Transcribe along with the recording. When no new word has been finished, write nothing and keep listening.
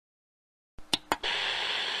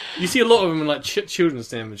You see a lot of them in like children's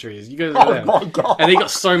cemeteries. You go to Oh them, my god! and they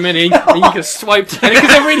got so many, and you can swipe. And because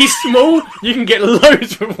they're really small, you can get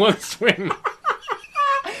loads with one swing.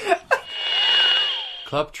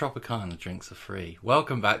 Club Tropicana drinks are free.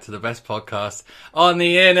 Welcome back to the best podcast on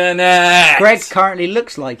the internet. Greg currently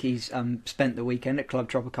looks like he's spent the weekend at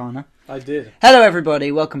Club Tropicana. I did. Hello,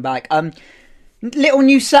 everybody. Welcome back. Little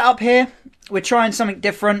new setup here. We're trying something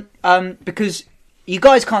different because you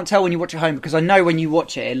guys can't tell when you watch at home, because I know when you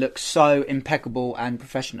watch it, it looks so impeccable and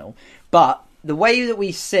professional. But the way that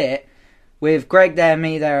we sit with Greg there,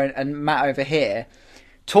 me there, and Matt over here,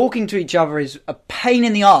 talking to each other is a pain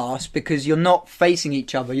in the arse because you're not facing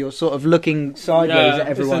each other. You're sort of looking sideways at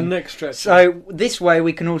everyone. It's a neck stretch. So this way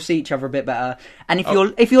we can all see each other a bit better. And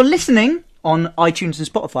if you're listening on iTunes and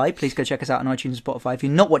Spotify, please go check us out on iTunes and Spotify. If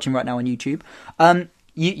you're not watching right now on YouTube,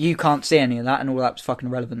 you can't see any of that, and all that's fucking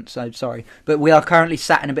irrelevant, so sorry. But we are currently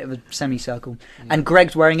sat in a bit of a semicircle, and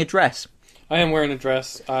Greg's wearing a dress. I am wearing a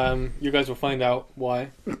dress. You guys will find out why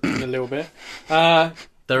in a little bit.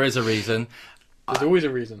 There is a reason. There's always a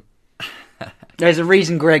reason. There's a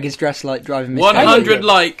reason Greg is dressed like driving Miss 100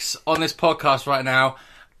 likes on this podcast right now,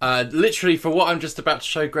 literally for what I'm just about to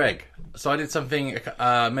show Greg. So I did something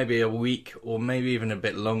maybe a week or maybe even a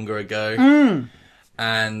bit longer ago.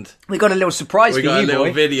 And we got a little surprise we for you, got a little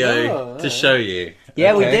boy. video to show you.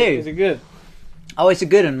 Yeah, okay? we do. Is it good? Oh, it's a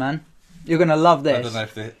good one, man. You're going to love this. I don't know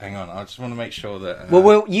if hang on, I just want to make sure that...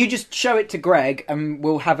 Well, you just show it to Greg, and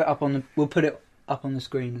we'll have it up on we'll put it up on the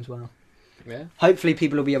screen as well. Yeah. Hopefully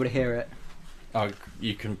people will be able to hear it. Oh,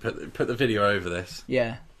 you can put the video over this.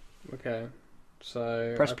 Yeah. Okay.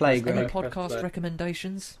 So Press play, Greg. Any podcast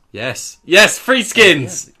recommendations? Yes, free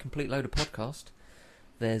skins. Yeah, complete load of podcast.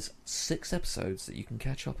 There's 6 episodes that you can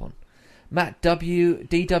catch up on. Matt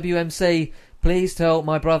DWMC, please tell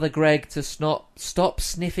my brother Greg to stop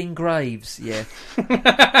sniffing graves. Yeah.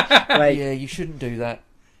 Wait. Yeah, you shouldn't do that.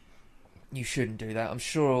 You shouldn't do that. I'm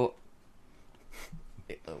sure...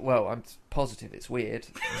 Well, I'm positive it's weird.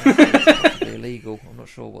 It's possibly illegal. I'm not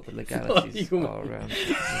sure what the legalities are around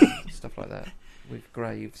stuff like that with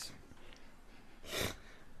graves.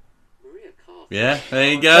 Yeah,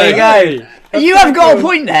 there you go. There you go. You have got a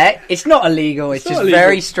point there. It's not illegal. It's just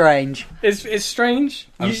very strange. It's strange.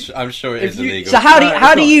 I'm sure it is illegal. So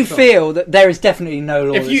how do you feel that there is definitely no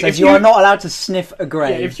law that says you are not allowed to sniff a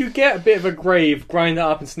grave? Yeah, if you get a bit of a grave, grind that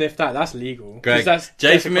up and sniff that, that's legal. Greg,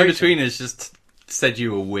 Jay from In-Betweeners just said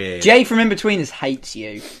you were weird. Jay from In-Betweeners hates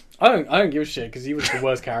you. I don't give a shit because he was the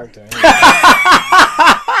worst character.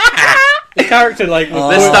 His character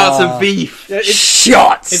let's start some beef.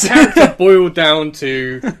 Shots. His character boiled down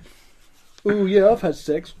to, oh yeah, I've had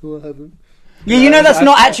sex, but I haven't. Yeah, you know that's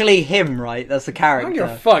not actually him, right? That's the character. I don't give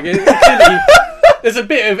a fuck. There's a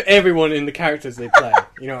bit of everyone in the characters they play.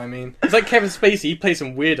 You know what I mean? It's like Kevin Spacey. He plays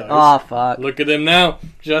some weirdos. Oh fuck! Look at him now.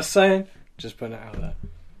 Just saying. Just putting it out there.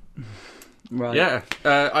 Right. Yeah.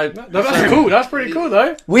 That's cool. That's pretty cool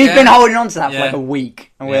though. We've been holding on to that for like a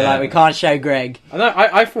week, and we're like, we can't show Greg. I know.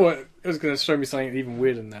 I thought it was going to show me something even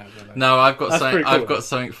weirder than that. But no, I've got something. Cool, I've got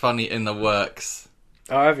something funny in the works.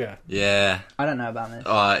 Oh, have you? Yeah. I don't know about this.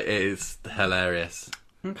 Oh, it is hilarious.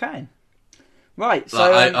 Okay. Right.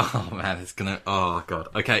 So. oh man, it's gonna. Oh god.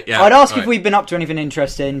 Okay. Yeah. I'd ask if we've been up to anything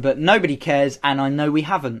interesting, but nobody cares, and I know we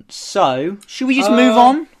haven't. So, should we just move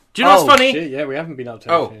on? Do you know what's funny? Shit, yeah, we haven't been up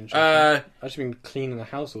to anything interesting. I've just been cleaning the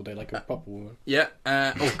house all day like a proper woman. Yeah.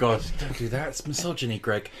 Oh god, don't do that. It's misogyny,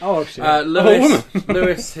 Greg. Oh shit.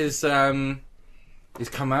 Lewis has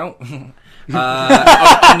come out on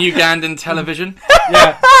Ugandan television.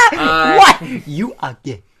 Yeah. What? You are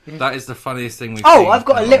gay. That is the funniest thing we've seen. Oh, I've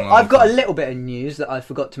got a little bit of news that I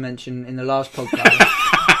forgot to mention in the last podcast.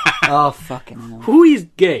 Oh fucking hell. Who is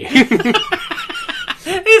gay?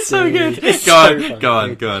 It's so good.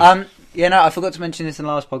 Go on. Yeah, no, I forgot to mention this in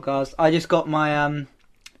the last podcast. I just got my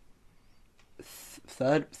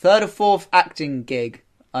third or fourth acting gig.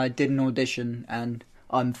 I did an audition, and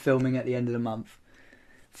I'm filming at the end of the month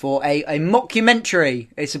for a mockumentary.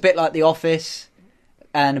 It's a bit like The Office,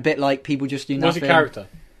 and a bit like People Just Do Nothing. What's your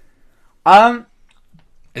character?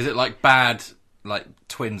 Is it like bad, like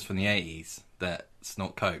twins from the 80s that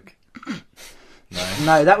snort coke?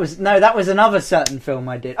 No, that was another certain film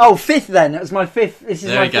I did. Oh, fifth then. That was my fifth. This is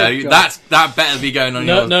there my we go. fifth job. That better be going on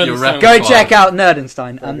your repertoire. Go check out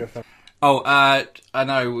Nerdenstein. I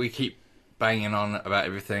know we keep banging on about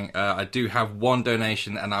everything. I do have one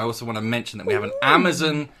donation, and I also want to mention that we have an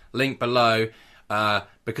Amazon link below.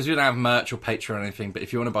 Because we don't have merch or Patreon or anything, but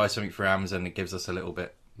if you want to buy something for Amazon, it gives us a little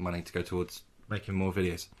bit of money to go towards making more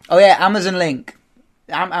videos. Oh yeah, Amazon link.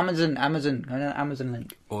 Amazon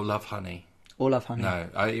link. Or Love Honey. Or Love Honey. No,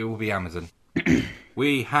 it will be Amazon.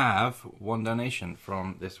 we have one donation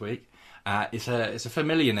from this week. It's a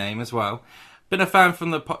familiar name as well. Been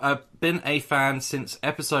a fan since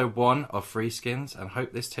episode 1 of Free Skins, and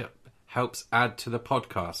hope this tip helps add to the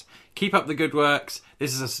podcast. Keep up the good works.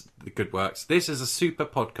 This is a super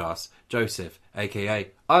podcast. Joseph, aka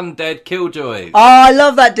Undead Killjoys. Oh, I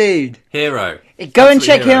love that dude. Hero. Go and Absolute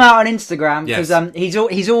check hero. him out on Instagram because Yes.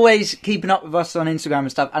 he's always keeping up with us on Instagram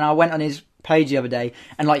and stuff. And I went on his page the other day,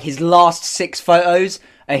 and like his last 6 photos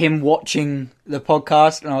are him watching the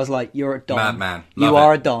podcast, and I was like, "You're a don, Madman. You Love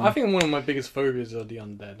are it. a don." I think one of my biggest phobias are the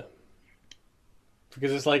undead.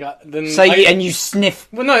 Because it's like then So you sniff.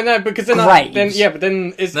 well no because then Graves.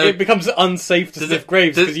 it becomes unsafe to sniff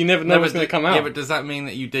graves because you never know what's going to come out. Yeah, but does that mean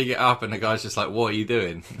that you dig it up and the guy's just like, "What are you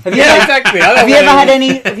doing?" Yeah, exactly. Have you ever had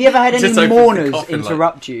any Just opens the mourners coffin, like-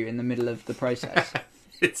 interrupt you in the middle of the process?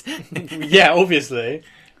 Yeah, obviously.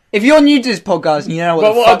 If you're new to this podcast and you know But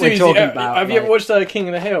what the what I'll fuck do we're is, talking about, have you ever like- watched King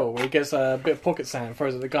of the Hill, where he gets a bit of pocket sand,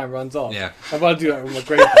 throws it at the guy and runs off? Yeah. I've got to do that with my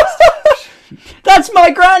grave vest. That's my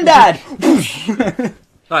granddad.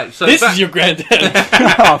 Right, so This is your granddad.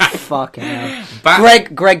 Oh fucking hell!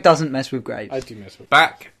 back, Greg doesn't mess with graves. I do mess with.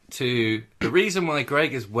 back to the reason why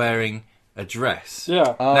Greg is wearing a dress.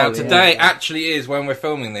 Yeah, Oh, Now yeah. today actually is, when we're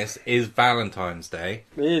filming this, is Valentine's Day.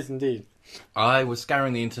 it is indeed. I was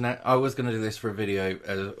scouring the internet. I was going to do this for a video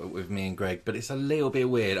with me and Greg, but it's a little bit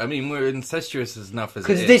weird. I mean, we're incestuous enough as it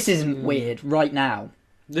Because is. this isn't weird right now.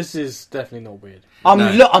 This is definitely not weird.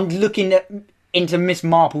 I'm No. I'm looking into Miss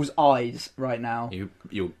Marple's eyes right now.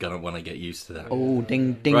 You're going to want to get used to that. Oh,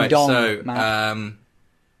 ding right, dong, so man.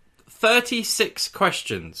 36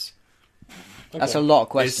 questions. That's Okay. a lot of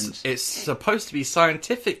questions. It's supposed to be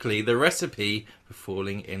scientifically the recipe for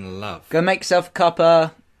falling in love. Go make yourself a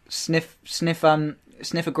cuppa, sniff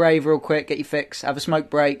a grave real quick, get your fix, have a smoke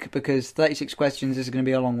break, because 36 questions is going to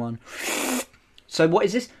be a long one. So what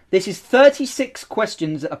is this? This is 36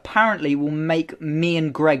 questions that apparently will make me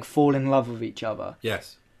and Greg fall in love with each other.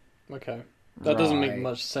 Yes. Okay, that doesn't make Right.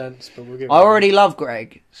 much sense, but we'll give. I already love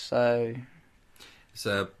Greg, so... It's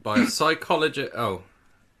by a psychologist. I'm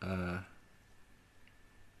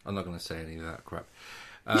not going to say any of that crap.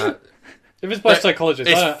 If it's by But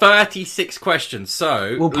psychologists, It's 36 questions,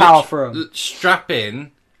 so We'll power through 'em. Strap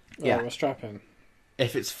in. Yeah. we're strapping.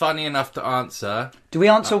 If it's funny enough to answer, Do we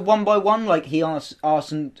answer one by one? Like he answers Yeah.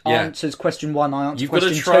 answers question 1, I answer You've gotta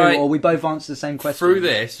question try- 2, or we both answer the same question? through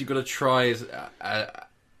this, you've got to try as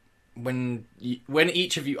when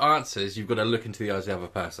each of you answers, you've got to look into the eyes of the other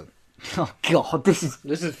person. Oh god, this is...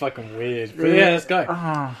 This is fucking weird. But yeah, let's go.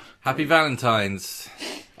 Ah. Happy Valentine's.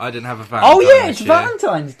 I didn't have a Valentine. Oh yeah, it's this year.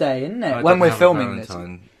 Valentine's Day, isn't it? I When didn't we're have a filming this.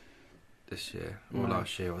 Valentine this year, or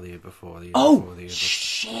last year, or the year before. The year Oh before, the year before.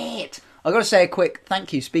 shit! I got to say a quick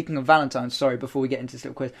thank you. Speaking of Valentine's, sorry, before we get into this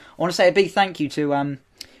little quiz, I want to say a big thank you to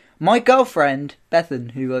my girlfriend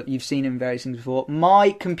Bethan, who you've seen in various things before. My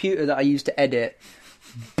computer that I used to edit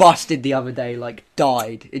busted the other day, like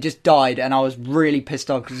died. It just died, and I was really pissed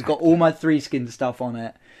off because it's got all my 3 Skin stuff on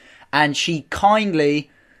it. And she kindly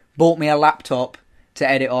bought me a laptop to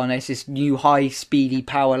edit on. It's this new high speedy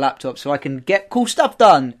power laptop, so I can get cool stuff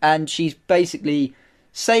done. And she's basically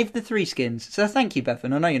saved the 3 Skins. So thank you,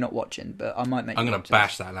 Bethan. I know you're not watching, but I might make. I'm going to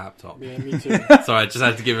bash that laptop. Yeah, me too. Sorry, I just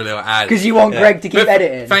had to give a little ad. Because you want Greg to keep But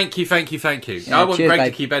editing. Thank you. Yeah, I want cheers, Greg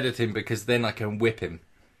babe. to keep editing because then I can whip him.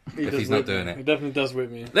 If does he's not whip doing me. it. He definitely does whip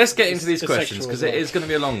me. Let's get into It's- these it's questions sexual because as it well. is going to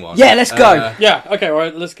be a long one. Yeah, let's go. Yeah, okay,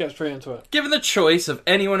 alright, let's get straight into it. Given the choice of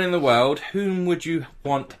anyone in the world, whom would you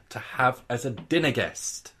want to have as a dinner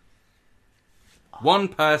guest? One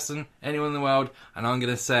person, anyone in the world, and I'm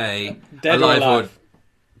going to say Dead or alive?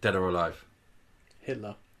 Dead or alive.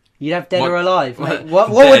 Hitler. You'd have dead What- or alive. what- Mate. What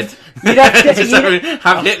would dead. you'd have? Just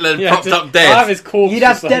have Hitler propped just- up dead. I'll have his corpse. You'd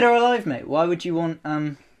have just like- dead or alive, mate. Why would you want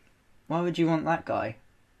Why would you want that guy,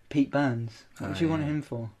 Pete Burns? What would you want him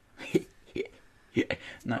for?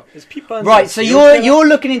 No. Is Pete Burns Right, a so serial killer? you're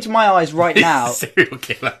looking into my eyes right He's now. a serial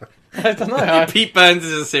killer. I don't know. Pete Burns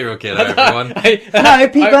is a serial killer, everyone. No,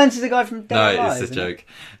 Pete Burns is the guy from Dead or No, Alive. it's a isn't it? joke.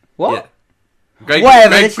 What? Yeah. Greg, Whatever,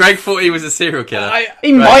 Greg, this is- Greg thought he was a serial killer.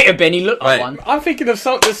 He might have been. He looked like Right. one. I'm thinking of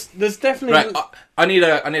some. There's definitely Right, I need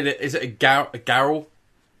a. Is it a garrel?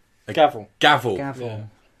 gavel. Gavel. Gavel. Yeah.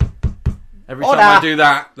 Every Order. time I do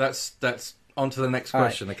that, that's on to the next All right.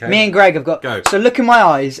 question. Okay. Me and Greg have got. Go. So look in my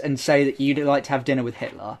eyes and say that you'd like to have dinner with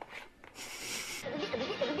Hitler.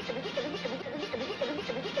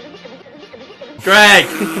 Greg.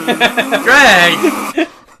 Greg.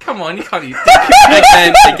 Come on, you can't.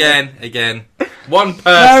 Again. One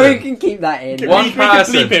person. No, we can keep that in. One We can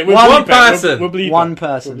person. bleep it. One We'll bleep it. person. We'll bleep One it.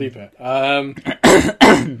 person. We'll bleep it.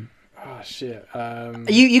 shit.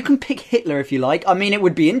 You can pick Hitler if you like. I mean, it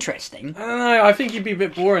would be interesting. I don't know. I think he'd be a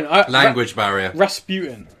bit boring. Language barrier.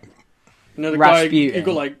 Rasputin. You know, the Rasputin. guy who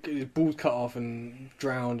got like his balls cut off and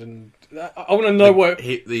drowned, and I want to know what.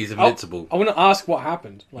 He's invincible. I want to ask what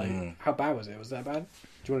happened. Like, how bad was it? Was that bad?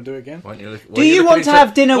 Do you want to do it again? Do you want to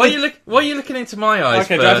have dinner with... Why are you looking into my eyes?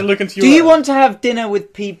 Okay, do I have to look into your Do you eyes? want to have dinner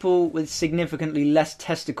with people with significantly less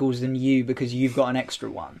testicles than you because you've got an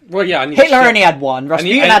extra one? Well, yeah, I need Hitler to share. only had one.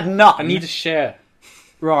 Rasputin I had none. I need to share.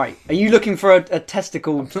 Right. Are you looking for a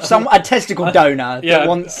testicle... a testicle donor Yeah, that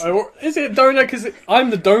wants... is it a donor? Because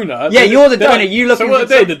I'm the donor. Yeah, you're the They're donor. You looking so what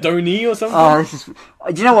for are they? The donee or something? Oh, this is... Do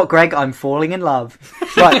you know what, Greg? I'm falling in love.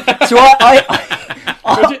 Right. So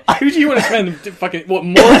Who do you want to spend? Fucking what?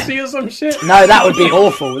 Morrissey or some shit? No, that would be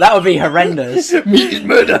awful. That would be horrendous. Meat is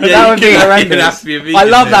murder. That would be horrendous. Be a vegan I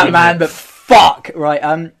love there, that wouldn't man, it? but fuck. Right.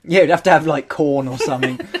 Yeah, you'd have to have like corn or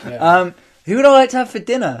something. Yeah. Who would I like to have for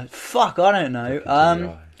dinner? Fuck, I don't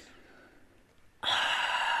know.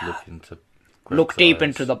 Look deep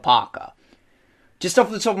into the Parker. Just off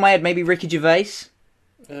the top of my head, maybe Ricky Gervais.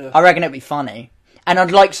 I reckon it'd be funny, and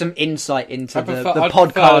I'd like some insight into I'd the prefer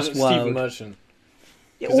podcast Stephen world. Merchant.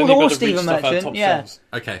 Yeah, 'Cause then you've or got to reach Stephen stuff out of Merchant. top Yeah. shelves.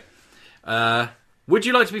 Okay. Would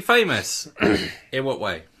you like to be famous? In what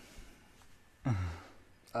way?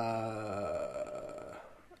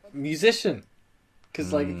 Musician.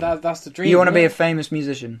 Because like that's the dream. You want to isn't be a it? famous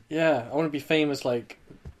musician? Yeah, I want to be famous, like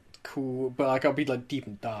cool, but like I'll be like deep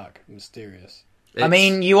and dark, and mysterious. I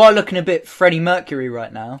mean, you are looking a bit Freddie Mercury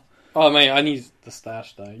right now. Oh mate, I need the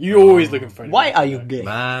stash though. You always looking for. Why are you gay?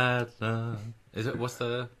 Mad. Is it? What's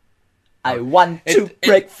the? I want to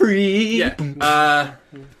break free. Yeah.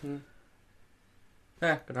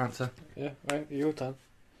 Yeah. Good answer. Yeah, right. Your turn.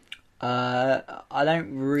 I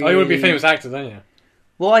don't really. Oh, you want to be a famous actor, don't you?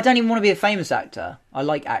 Well, I don't even want to be a famous actor. I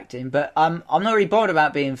like acting, but I'm not really bothered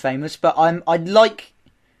about being famous. But I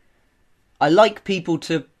like people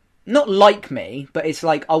to not like me, but it's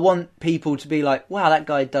like I want people to be like, wow, that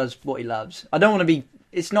guy does what he loves. I don't want to be.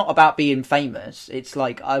 It's not about being famous. It's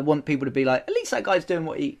like I want people to be like, at least that guy's doing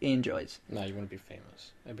what he enjoys. No, you want to be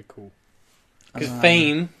famous. That'd be cool. Because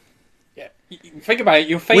fame. Yeah, think about it.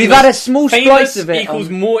 You're famous. We've had a small famous slice of it. Equals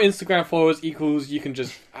more Instagram followers. Equals you can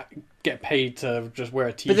just get paid to just wear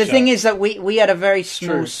a t-shirt. But the thing is that we had a very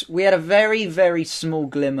small, True. we had a very, very small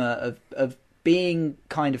glimmer of being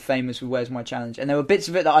kind of famous with Where's My Challenge, and there were bits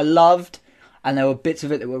of it that I loved, and there were bits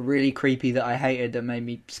of it that were really creepy that I hated that made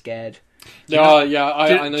me scared. I know.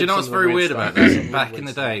 Do you know what's some of the very weird stuff. about this? Some of Back weird in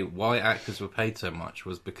the stuff. day, why actors were paid so much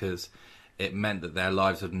was because it meant that their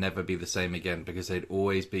lives would never be the same again because they'd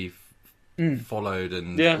always be followed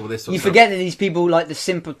and all this sort You of stuff. forget that these people like the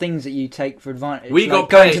simple things that you take for advantage. We like got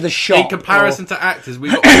going paid, to the shop. in comparison to actors, we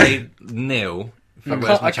got paid nil for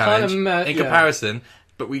Where's My I can't Challenge. In yeah. comparison,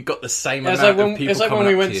 but we got the same It's amount like of people it's like coming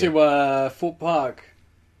when we up went to you. to Fort Park,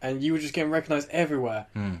 and you were just getting recognised everywhere,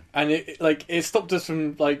 and it stopped us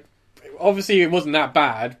from like. Obviously, it wasn't that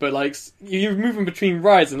bad, but like you're moving between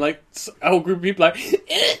rides, and like a whole group of people like,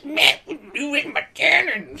 doing my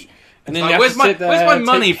cannons, and then Like, you have where's to my sit there, where's my take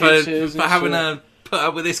money for pictures and having shit. to put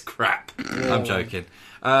up with this crap? I'm joking.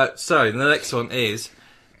 So the next one is: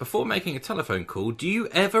 before making a telephone call, do you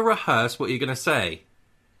ever rehearse what you're going to say?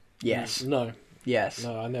 Yes, No, yes.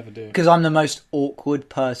 I never do. Because I'm the most awkward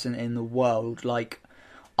person in the world. Like,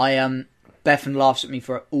 I am. Bethan laughs at me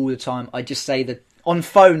for it all the time. I just say that on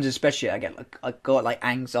phones, especially, I got like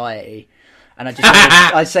anxiety, and I just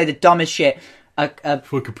I say the dumbest shit. Fuck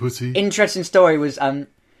a pussy. Interesting story was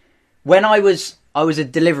when I was a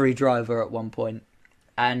delivery driver at one point,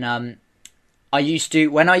 and I used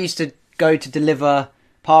to go to deliver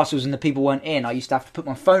parcels and the people weren't in. I used to have to put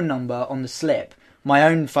my phone number on the slip, my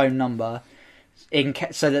own phone number,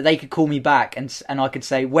 so that they could call me back, and I could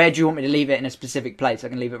say, where do you want me to leave it in a specific place? I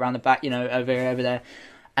can leave it around the back, over there.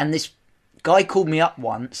 And this guy called me up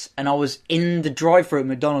once, and I was in the drive-thru at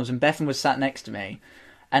McDonald's, and Bethan was sat next to me,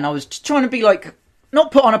 and I was just trying to be like,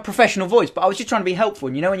 not put on a professional voice, but I was just trying to be helpful.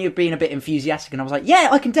 And when you're being a bit enthusiastic, and I was like, yeah,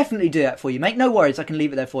 I can definitely do that for you, mate. No worries, I can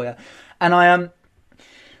leave it there for you. And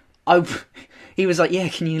he was like, yeah,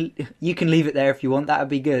 you can leave it there if you want. That'd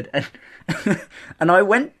be good. And I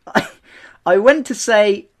went to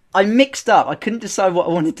say, I mixed up. I couldn't decide what I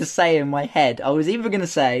wanted to say in my head. I was either going to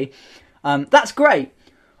say, that's great.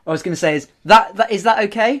 I was going to say, is that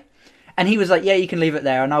okay? And he was like, yeah, you can leave it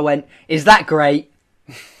there. And I went, is that great?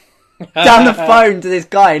 Down the phone to this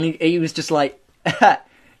guy, and he was just like,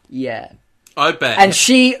 yeah. I bet. And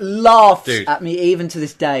she laughs Dude. at me even to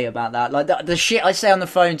this day about that. Like the shit I say on the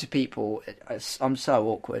phone to people, I'm so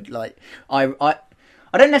awkward. Like I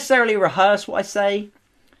don't necessarily rehearse what I say,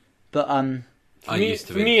 but I used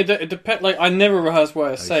to For be. me, it depends. Like, I never rehearse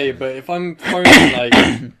what I say, but if I'm phoning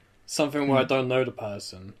like something where I don't know the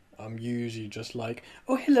person, I'm usually just like,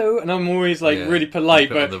 "Oh, hello," and I'm always like Yeah, really polite. you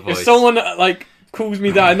put on But the voice. if someone like calls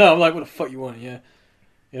me that I know, I'm like, "What the fuck you want?" Yeah,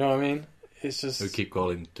 you know what I mean? It's just We keep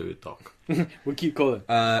calling to a doc. we'll keep calling.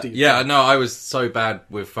 Yeah, no, I was so bad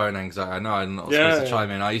with phone anxiety. I know I'm not supposed to Yeah. chime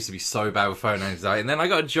in. I used to be so bad with phone anxiety, and then I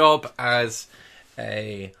got a job as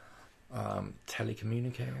a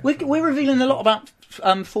telecommunicator. We're revealing a lot about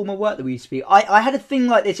former work that we used to be. I had a thing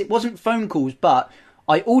like this. It wasn't phone calls, but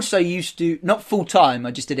I also used to, not full time,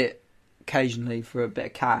 I just did it occasionally for a bit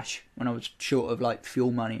of cash when I was short of like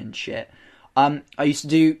fuel money and shit. I used to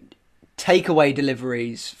do takeaway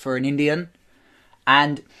deliveries for an Indian,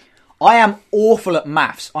 and I am awful at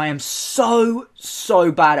maths. I am so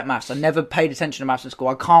bad at maths. I never paid attention to maths in school.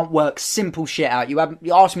 I can't work simple shit out. You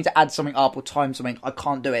ask me to add something up or time something, I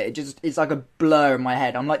can't do it. It's like a blur in my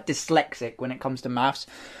head. I'm like dyslexic when it comes to maths.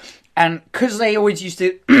 And because they always used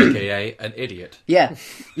to... AKA an idiot. Yeah,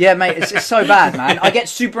 mate, it's so bad, man. I get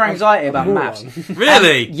super anxiety about maths.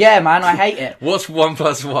 Really? Yeah, man, I hate it. What's 1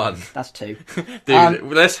 + 1? That's 2. Dude,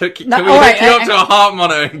 let's hook you. no, Can we alright, hook you up and- to a heart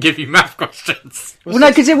monitor and give you math questions? Well, no,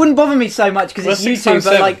 because it wouldn't bother me so much because What's it's 6 YouTube, times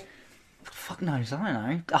but 7? like... Fuck knows, I don't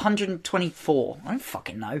know. 124. I don't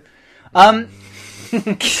fucking know. You're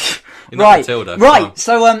not Right, Matilda. Come right. on.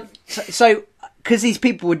 So, because these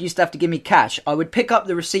people would used to have to give me cash, I would pick up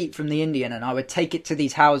the receipt from the Indian and I would take it to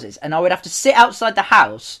these houses, and I would have to sit outside the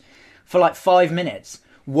house for like 5 minutes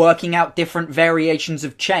working out different variations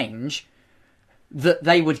of change that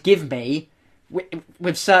they would give me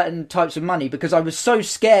with certain types of money, because I was so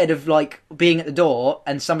scared of like being at the door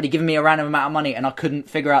and somebody giving me a random amount of money and I couldn't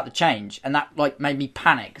figure out the change, and that like made me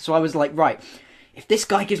panic. So I was like, right, if this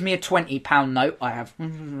guy gives me a £20 note, I'll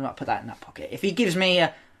put that in that pocket. If he gives me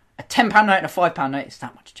a £10 note and a £5 note, it's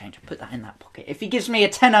that much change, I'll put that in that pocket. If he gives me a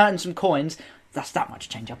tenner and some coins, that's that much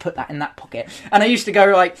change, I'll put that in that pocket. And I used to go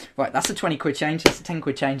like, right, that's a 20 quid change, that's a 10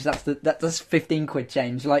 quid change, that's 15 quid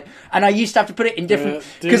change. Like, and I used to have to put it in different,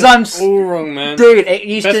 because I'm all wrong, man. dude, it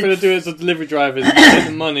used Best to way to do it as a delivery driver is you get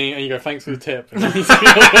the money and you go, thanks for the tip. And then you go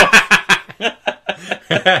off.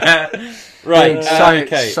 Right, Dude,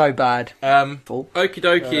 okay. so bad. Okie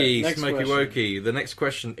dokie, next smoky question. wokey. The next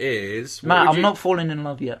question is... what Matt, would I'm you- not falling in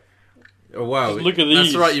love yet. Oh, wow. Look at That's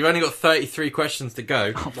these. right, you've only got 33 questions to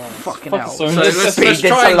go. Fucking Fuck hell. so So much. let's speed this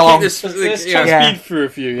try and along. keep this... Let's yeah. try Yeah. speed through a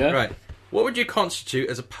few, yeah? Right. What would you constitute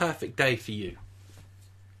as a perfect day for you?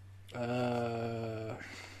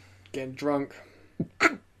 Getting drunk.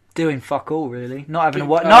 Doing fuck all, really. Not having Dude,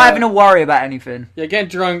 not having to worry about anything. Yeah, getting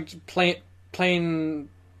drunk, playing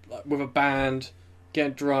with a band,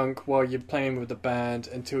 getting drunk while you're playing with the band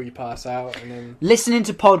until you pass out, and then... Listening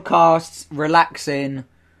to podcasts, relaxing,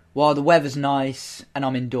 while the weather's nice, and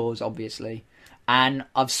I'm indoors, obviously. And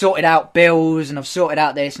I've sorted out bills, and I've sorted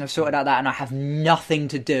out this, and I've sorted out that, and I have nothing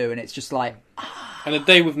to do, and it's just like... And a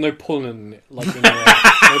day with no pollen in it. Like, in the air.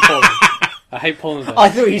 No pollen. I hate pollen days. I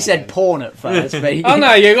thought you said porn at first, but Oh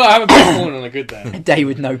no, you gotta have a bit of pollen on a good day. a day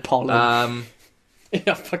with no pollen.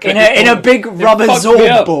 Yeah, fucking in a big rubber fucked me Zorb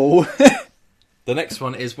up. ball. The next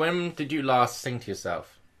one is, when did you last sing to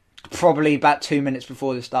yourself? Probably about 2 minutes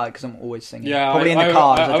before this started, because I'm always singing. Yeah, Probably in the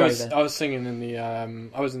car as I drove there. I was singing in the.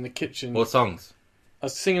 I was in the kitchen. What songs? I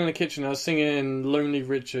was singing in the kitchen. I was singing "Lonely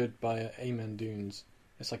Richard" by Amen Dunes.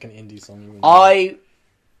 It's like an indie song. You wouldn't know.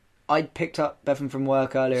 I picked up Bevan from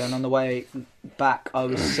work earlier, and on the way back, I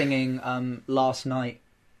was singing "Last Night"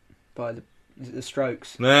 by the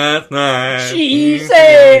Strokes. She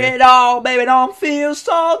said, "Oh, baby, don't feel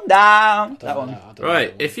so down." That one. I don't Right,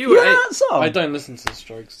 know. if you You were... know that song? I don't listen to the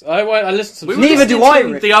Strokes. I listen to. We were Neither do listening I,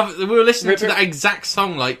 to Rick. we were listening to that exact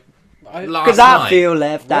song like I, last Because night. I feel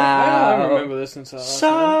left I don't remember out. listening to that.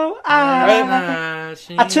 So I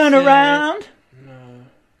turn around. around. No.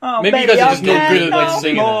 Oh, Maybe you baby, guys are I just not can't good at, like, no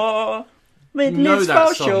singing it. more. With You know lips that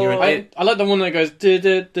for song, you're sure. an I like the one that goes.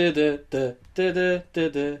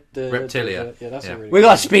 Reptilia. Yeah, that's Yeah. a really. We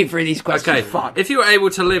got to speed through these questions. Okay, Fuck. if you were able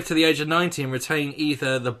to live to the age of 90 and retain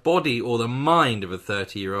either the body or the mind of a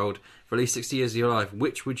 30-year-old for at least 60 years of your life,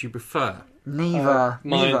 which would you prefer? Neither.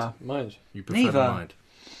 Neither. Mind. You prefer Neither. the mind.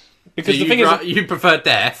 Because So the thing is, you prefer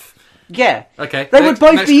death. Yeah. Okay. They would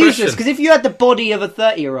both next be useless, question. because if you had the body of a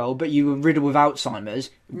 30-year-old but you were riddled with Alzheimer's,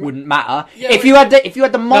 it wouldn't matter. Yeah, if but- you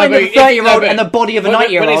had the mind of a 30-year-old and the body of a when they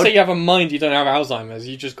 90-year-old, say you have a mind, you don't have Alzheimer's.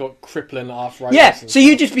 You just got crippling arthritis. yeah. and So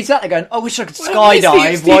you'd just be sat there going, "I wish I could Well,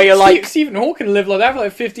 skydive," while you're like, Stephen Hawking lived like that for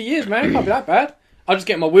like 50 years, man. It can't be that bad. I'll just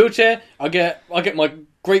get in my wheelchair. I'll get my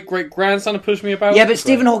great grandson to push me about. yeah. But Great.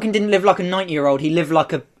 Stephen Hawking didn't live like a 90-year-old. He lived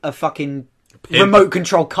like a fucking Pimp. remote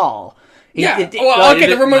control car. Yeah. did- Well, I'll get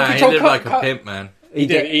the remote Nah, control he lived like a cut. pimp, man. He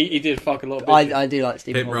did fuck a lot of bitches. I do like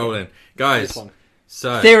Stephen Pimp Hawking. rolling. This Guys, one.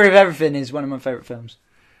 so Theory of Everything is one of my favourite films.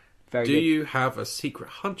 Very do good. you have a secret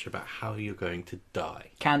hunch about how you're going to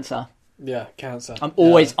die? Cancer. Yeah, cancer. I'm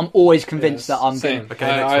always convinced Yes, that I'm same. Okay,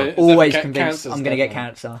 next one. it's always definitely convinced cancer's I'm going to get definitely-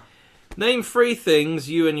 cancer. Name 3 things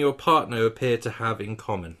you and your partner appear to have in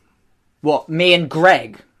common. What? Me and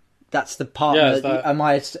Greg? That's the partner. Yeah, is that- Am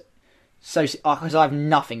I so? Because I have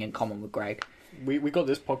nothing in common with Greg. We got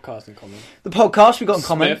this podcast in common. The podcast we got in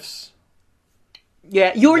common. Smiths.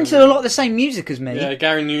 Yeah, you're into a lot of the same music as me. Yeah,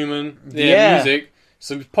 Gary Newman. Yeah. Music.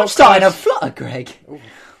 Some I'm podcasts. starting to flutter, Greg.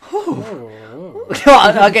 Oh.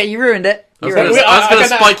 Okay, you ruined it. I was You ruined going it. I to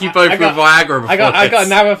got spike you both I got- with Viagra before I got this.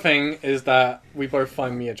 another thing is that we both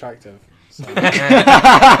find me attractive. So, there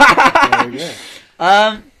we go.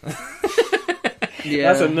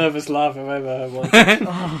 Yeah. That's a nervous laugh I've ever heard one.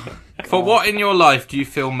 For what in your life do you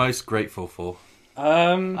feel most grateful for?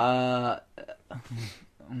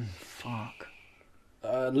 Fuck.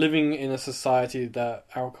 Living in a society that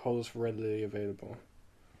alcohol is readily available.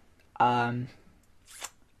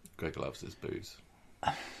 Greg loves his booze.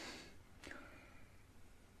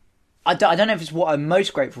 I don't know if it's what I'm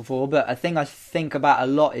most grateful for, but a thing I think about a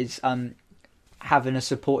lot is having a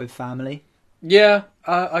supportive family. Yeah,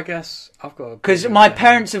 I guess I've got. Because my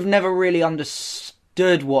parents have never really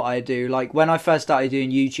understood what I do. Like, when I first started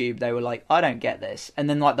doing YouTube, they were like, I don't get this. And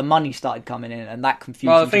then, like, the money started coming in, and that confused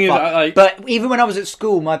Well, me. the thing to is, fuck. But even when I was at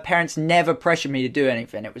school, my parents never pressured me to do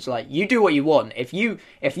anything. It was like, you do what you want. If you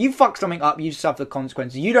fuck something up, you suffer the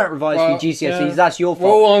consequences. You don't revise for your GCSEs, yeah. that's your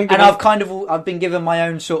fault. Well, and I've been given my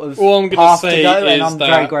own sort of all I'm going to path say to go, and is I'm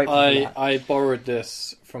very that grateful for that. I borrowed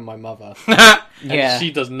this from my mother. Yeah. And she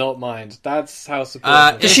does not mind. That's how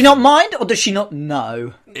supportive. Does she not mind, or does she not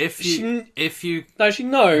know? If you No, she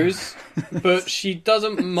knows, but she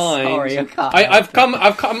doesn't mind. Sorry, I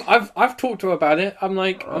can't. I've talked to her about it. I'm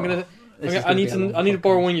like, I need to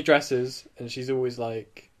borrow one of your dresses, and she's always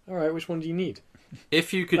like, all right, which one do you need?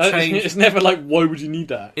 if you could It's change never like, why would you need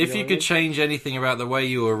that? if know you what I could mean? change anything about the way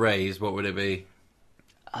you were raised, what would it be?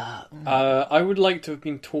 I would like to have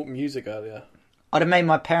been taught music earlier. I'd have made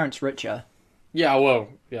my parents richer. Yeah, well,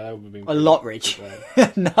 yeah, that would have been A lot rich.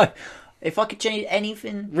 bad. No. If I could change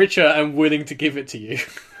anything... Richer and willing to give it to you.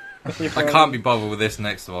 I can't be bothered with this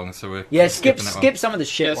next one, so we're Yeah, skipping that one. skip some of the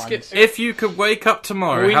shit Yeah, ones. skip- If you could wake up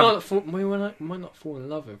tomorrow, we might not fall in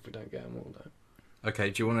love if we don't get them all, though.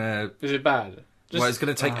 okay, do you want to? Is it bad? Well, it's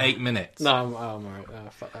going to take 8 minutes. No, I'm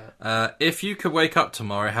alright. Fuck that. If you could wake up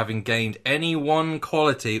tomorrow having gained any one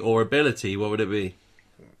quality or ability, what would it be?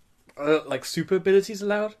 Like super abilities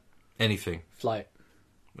allowed? Anything. Flight.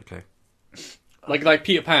 Okay. Like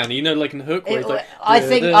Peter Pan, you know, like in Hook. Where he's like, I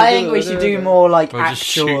think we should do more like Or just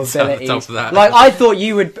actual shoots out the abilities. top of that. Like I thought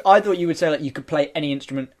you would say like you could play any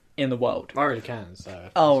instrument in the world. I already can. So.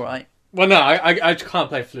 Oh right, Well, no, I can't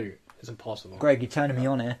play flute. It's impossible. Greg, you're turning me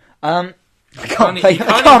on here. I You can't even-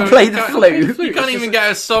 play the you can't- flute. You can't even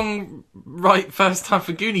get a song right first time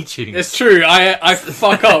for Goonie Tunes. It's true. I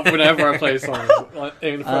fuck up whenever I play songs like,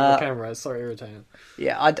 in front of the camera. It's so irritating.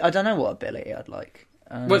 Yeah, I don't know what ability I'd like.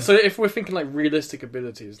 But so if we're thinking like realistic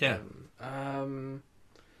abilities, Yeah. then,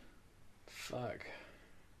 fuck,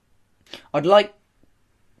 I'd like.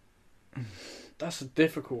 that's a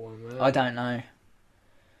difficult one, man. I don't know.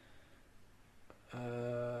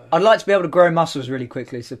 I'd like to be able to grow muscles really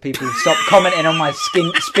quickly so people stop commenting on my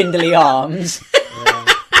spindly arms.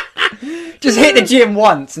 Just hit the gym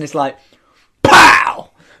once and it's like, pow!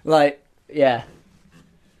 Like, yeah.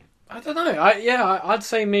 I don't know. I'd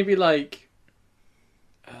say maybe like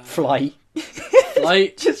Flight.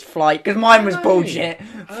 like Just flight, because mine was bullshit.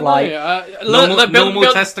 Flight.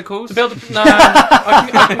 Normal testicles? To build no, I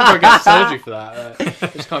can go get surgery for that.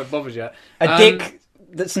 Just can't be bothered yet. A dick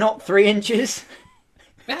that's not 3 inches.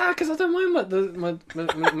 Yeah, because I don't mind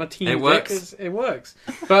my teen It dick. works. It works.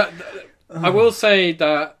 But I will say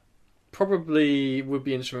that probably would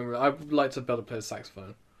be interesting. I would like to be able to play the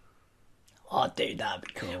saxophone. Oh, dude, that'd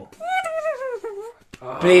be cool.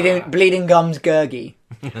 Bleeding Gums Gurgi.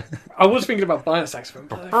 I was thinking about buying a saxophone,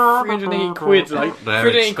 but like 380 quid, like They're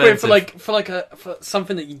 380 quid expensive. for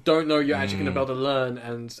something that you don't know you're actually going to be able to learn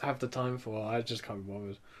and have the time for. I just can't be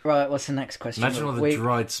bothered. Right, what's the next question? Imagine all the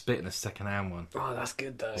dried spit in a second-hand one. Oh, that's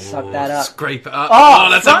good though. Suck that up. Scrape it up. Oh, Oh,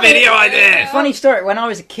 that's funny- a video idea! Funny story. When I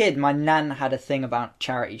was a kid, my nan had a thing about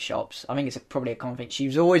charity shops. I think it's probably a common thing. She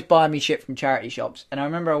was always buying me shit from charity shops. And I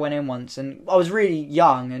remember I went in once, and I was really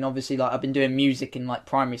young, and obviously, like, I've been doing music in like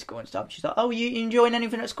primary school and stuff. She's like, "Oh, you enjoying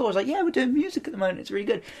anything at school?" I was like, "Yeah, we're doing music at the moment. It's really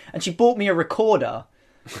good." And she bought me a recorder,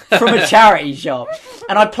 from a charity shop,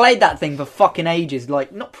 and I played that thing for fucking ages,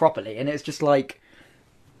 like not properly, and it's just like,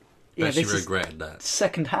 yeah, Bet she this is regretted that.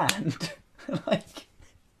 second hand. Like,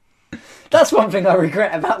 that's one thing I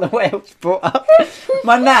regret about the way I was brought up.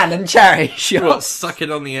 My nan and charity What, shops.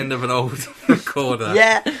 sucking on the end of an old recorder?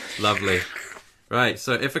 Yeah. Lovely. Right,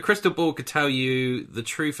 so if a crystal ball could tell you the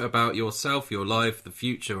truth about yourself, your life, the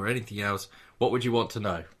future, or anything else, what would you want to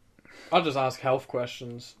know? I'll just ask health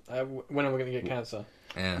questions. When am I going to get cancer?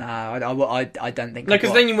 Yeah. No, I don't think. No,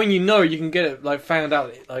 because then when you know, you can get it like found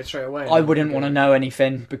out like straight away. I wouldn't want to know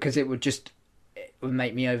anything because it would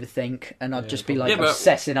make me overthink, and I'd just be like but-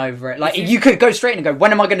 obsessing over it. Like you could go straight and go,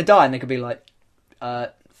 when am I going to die? And they could be like,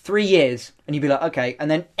 3 years, and you'd be like, okay. And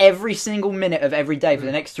then every single minute of every day for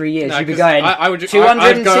the next 3 years, No, you'd be 'cause going, I would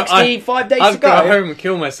 265 days to I'd go go. home and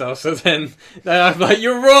kill myself. So then I'm like,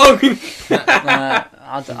 you're wrong.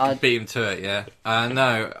 I'd Beat him to it, yeah.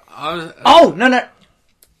 No, I was... Oh, no.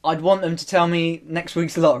 I'd want them to tell me next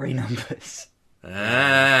week's lottery numbers. good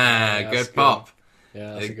that's pop.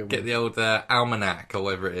 Yeah, that's a good Get one. the old almanac, or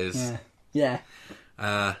whatever it is. Yeah.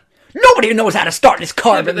 Uh, Nobody knows how to start this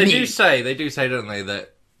car yeah, but but they me. do say, don't they,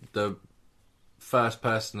 that the first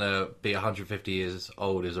person to be 150 years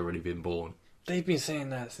old has already been born. They've been saying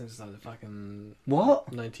that since like the fucking What?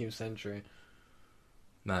 19th century.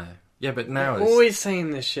 No. Yeah, but now it's... Always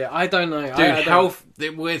saying this shit. I don't know. Dude, I don't- health...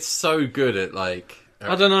 We're so good at, like...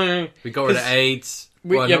 I don't know. We got rid of 'Cause AIDS.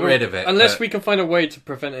 We, Well, yeah, not but rid of it. unless but- we can find a way to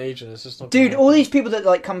prevent aging. It's just not. Dude, gonna all happen. these people that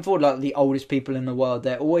like come forward, like the oldest people in the world,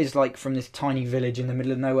 they're always like from this tiny village in the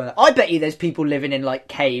middle of nowhere. I bet you there's people living in like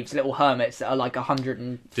caves, little hermits that are like 100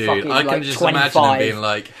 and Dude, fucking I can like just 25. imagine them being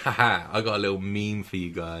like, haha, I got a little meme for you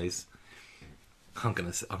guys. I'm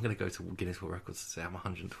gonna go to Guinness World Records and say I'm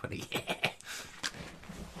 120. Yeah.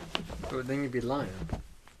 But then you'd be lying.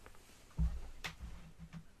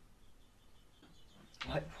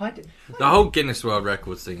 Why did... The whole Guinness World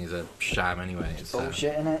Records thing is a sham anyway. It's,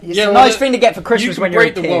 Bullshit, innit? It's Yeah, a well, nice thing to get for You Christmas can when you're a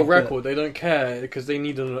break the kid, world but- record. They don't care because they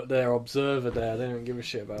need their observer there. They don't give a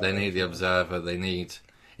shit about. They it. need the observer. They need...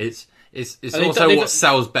 It's And also they what don't-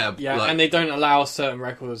 sells better. Yeah, like- and they don't allow certain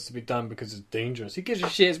records to be done because it's dangerous. Who gives a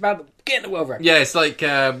shit? It's about getting the world record. Yeah, it's like,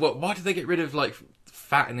 why did they get rid of, like,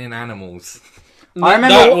 fattening animals? I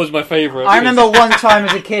remember- that was my favourite. I remember one time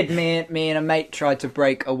as a kid, me and a mate tried to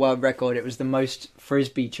break a world record. It was the most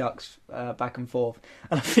frisbee chucks back and forth,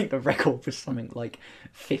 and I think the record was something like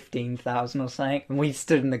 15,000 or something. And we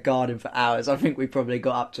stood in the garden for hours. I think we probably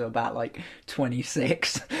got up to about like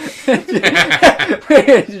 26.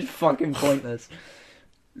 It's just fucking pointless.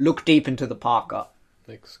 Look deep into the Parker.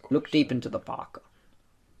 Look deep into the Parker,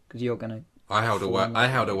 because you're gonna. I held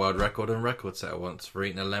a world record on record setter once for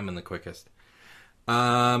eating a lemon the quickest.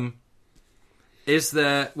 Is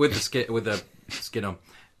there with the skin on?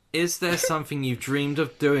 Is there something you've dreamed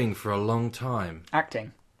of doing for a long time,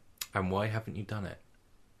 Acting. and why haven't you done it?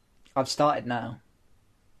 I've started now.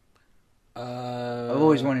 I've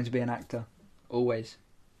always wanted to be an actor. Always.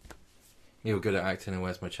 You're good at acting, and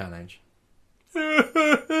where's my challenge?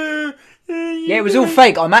 Yeah, it was all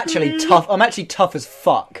fake. I'm actually tough. I'm actually tough as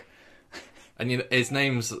fuck. And his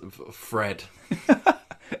name's Fred.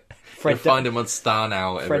 Fred, You'll find him on Star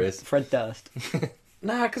now, whatever it is. Fred Durst.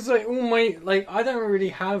 Nah, because like all my I don't really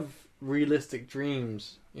have realistic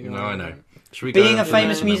dreams. You know No, what I know. mean? Should we go Being a over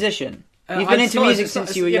famous them? musician. You've been It's into not- music it's not-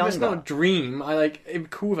 since you were yeah, but It's younger. not a dream. It'd be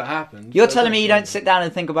cool if it happened. You're but telling me it's you not- don't sit down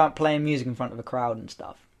and think about playing music in front of a crowd and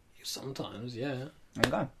stuff. Sometimes, yeah. There you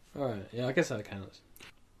go. All right, yeah. I guess that counts.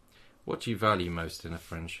 What do you value most in a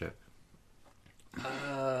friendship?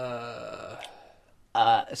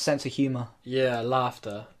 A sense of humour. Yeah,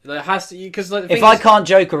 laughter. Like, it has to because like the If thing I is, can't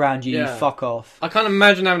joke around you, Yeah. you fuck off. I can't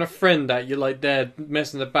imagine having a friend that you're like there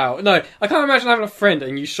messing about. No, I can't imagine having a friend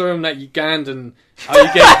and you show him that Ugandan how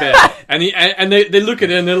you get there, and they look at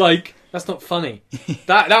it and they're like, "That's not funny."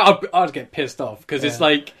 that I'd get pissed off because it's Yeah.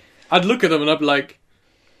 like I'd look at them and I'd be like,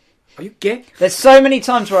 "Are you gay?" There's so many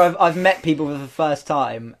times where I've met people for the first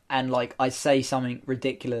time and like I say something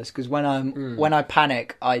ridiculous because when I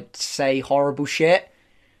panic I say horrible shit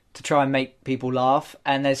to try and make people laugh,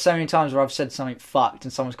 and there's so many times where I've said something fucked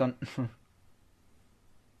and someone's gone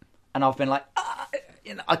and I've been like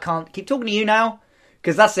I can't keep talking to you now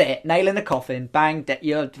because that's it, nail in the coffin, bang,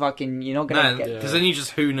 you're not gonna No, get because then you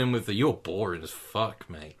just hoon him with the "you're boring as fuck,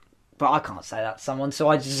 mate." But I can't say that to someone, so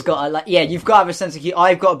I just got to, you've got to have a sense of humor.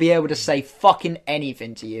 I've got to be able to say fucking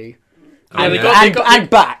anything to you. Yeah, And, they and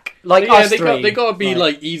back. Like Yeah, us they three. got to be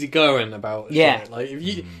like easygoing about it. Yeah. Like if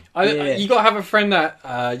you, Yeah. you got to have a friend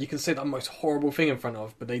that you can say the most horrible thing in front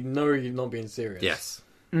of, but they know you're not being serious. Yes.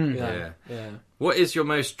 Mm. Yeah. Yeah. What is your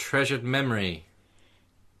most treasured memory?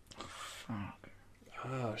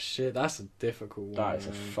 Oh shit, that's a difficult one. That is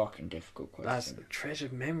a man. fucking difficult question. That's a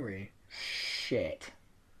treasured memory. Shit.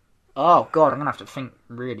 Oh god, I'm gonna have to think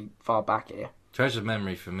really far back here. Treasured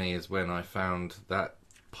memory for me is when I found that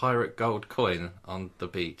pirate gold coin on the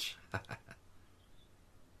beach.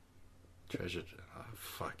 Treasured. Oh,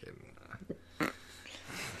 fucking.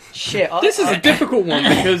 Shit. This is a difficult one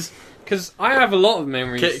because I have a lot of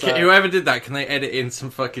memories. Whoever did that, can they edit in some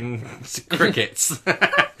fucking crickets?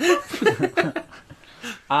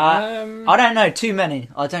 I don't know. Too many.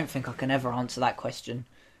 I don't think I can ever answer that question.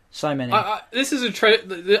 So many. This is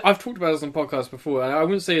I've talked about this on podcasts before, and I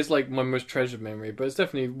wouldn't say it's like my most treasured memory, but it's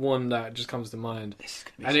definitely one that just comes to mind. This is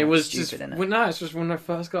gonna be And so it was stupid, just isn't it? it's just when I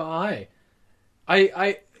first got high.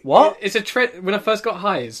 What? It's when I first got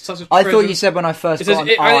high. It's such a. I thought you said when I first got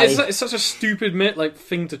an eye. It's such a stupid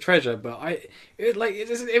thing to treasure, but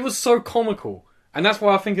it was so comical, and that's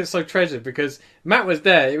why I think it's so treasured because Matt was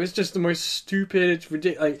there. It was just the most stupid,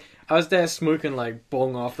 ridiculous. Like I was there smoking like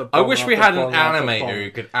bong after bong. I wish we had an after animator bong. who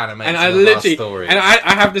could animate And some I of our literally, stories. and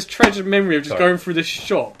I have this treasured memory of just Sorry. going through this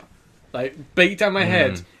shop, like baked down my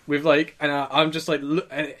head with like, and I'm just like,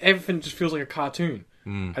 and everything just feels like a cartoon.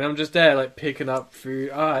 And I'm just there, like, picking up food.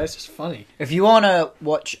 It's just funny. If you want to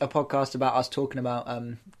watch a podcast about us talking about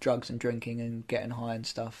drugs and drinking and getting high and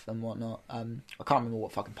stuff and whatnot, I can't remember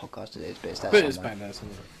what fucking podcast it is, but it's there But it's somewhere. back there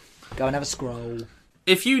somewhere. Go and have a scroll.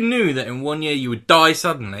 If you knew that in 1 year you would die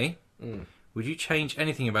suddenly, would you change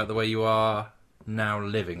anything about the way you are now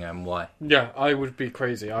living and why? Yeah, I would be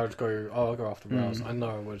crazy. I'll go off the rails. I know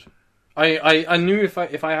I would. I knew if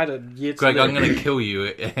I had a year to Greg, live, I'm going to kill you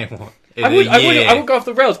in I a year. would go off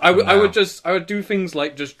the rails. I now. would do things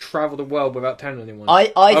like just travel the world without telling anyone.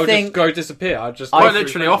 I would think just go disappear. I'd just Quite go through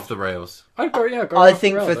literally things. off the rails. I'd go go. I off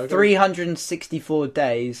think the rails. for I'd go- 364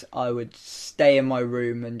 days, I would stay in my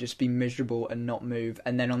room and just be miserable and not move.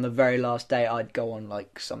 And then on the very last day, I'd go on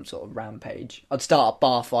like some sort of rampage. I'd start a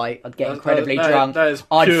bar fight. I'd get incredibly drunk. That is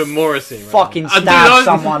I'd pure Morrissey. Man. fucking Dude, stab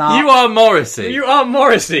someone up. You are Morrissey. You are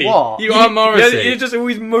Morrissey. What? You are Morrissey. You're just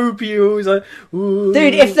always mopey. Always like, ooh.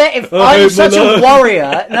 Dude, if I I'm hate such my a life.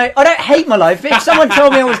 warrior, no, I don't hate my life. But if someone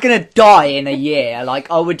told me I was going to die in a year, like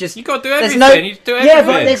I would just. You got to do There's everything. no, You do yeah, everything.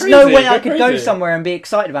 but there's Crazy, no way go I could go crazy. somewhere and be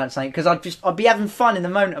excited about something because I'd be having fun in the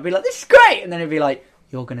moment. I'd be like, "This is great," and then it'd be like,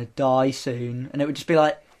 "You're going to die soon," and it would just be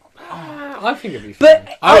like. I think it'd be fun.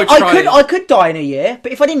 But I would try- I could die in a year.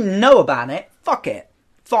 But if I didn't know about it, fuck it,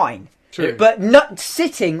 fine. True. But not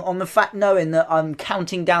sitting on the fact knowing that I'm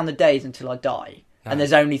counting down the days until I die, and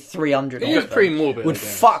there's only 300. It of was them, pretty morbid. Would I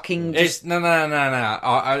guess. fucking just It's no. I know.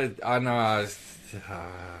 I was.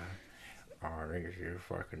 This is a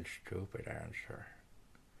fucking stupid answer.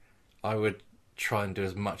 I would try and do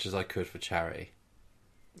as much as I could for charity.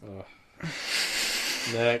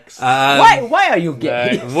 Next. why are you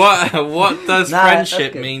gay? Next. What does Nah, that's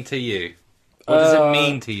friendship good. mean to you? What does it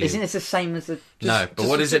mean to you? Isn't it the same as the? No, but just-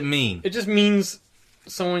 what does it mean? It just means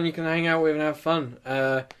someone you can hang out with and have fun.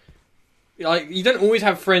 Like you don't always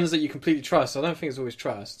have friends that you completely trust. I don't think it's always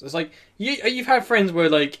trust. It's like you've had friends where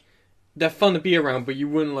like they're fun to be around, but you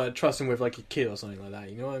wouldn't like trust them with like a kid or something like that.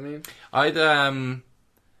 You know what I mean? I'd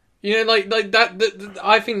You know, like that.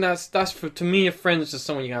 I think that's for to me a friend is just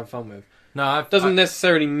someone you can have fun with. Doesn't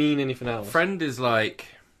necessarily mean anything else. friend is like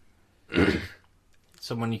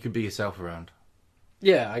someone you could be yourself around.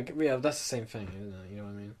 Yeah, that's the same thing, isn't it? You know what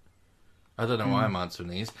I mean? I don't know why I'm answering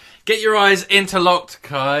these. Get your eyes interlocked,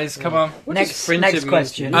 guys. Come on. What does Next friendship mean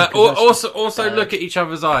question. to you? Also look at each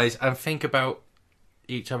other's eyes and think about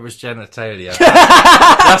each other's genitalia.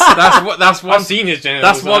 that's one. I've seen his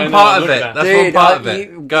genitals. That's one part of it. That's one part of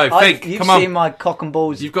it. Go, think. You've Come on. seen my cock and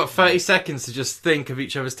balls. You've got 30 seconds to just think of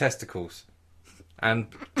each other's testicles and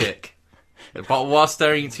dick, but while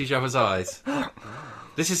staring into each other's eyes.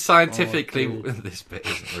 This is scientifically. This bit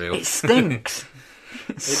isn't real. It stinks. It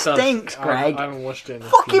It does. stinks, Greg. I haven't watched it. In a few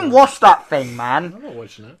Fucking months. wash that thing, man. I'm not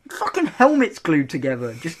watching it. Fucking helmets glued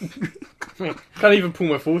together. Just Can't even pull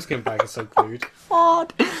my foreskin back. It's so glued.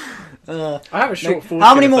 hard. I have a short foreskin.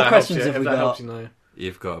 How many if more that helps questions you- have if we that got? helps you know.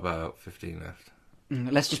 You've got about 15 left.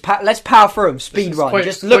 Let's just let's power through them. Speed It's run. quite-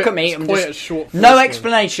 Just it's look quite- at me it's and quite just a short no foreskin.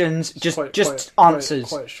 explanations. Just Quite answers.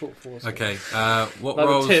 Quite a short foreskin. Okay. What Like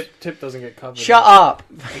roles? the tip doesn't get covered. Shut up.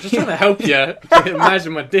 I'm just trying to help you.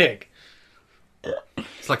 Imagine my dick.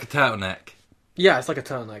 It's like a turtleneck. Yeah, it's like a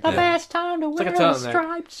turtleneck. The Yeah. best time to It's wear like a a turtleneck.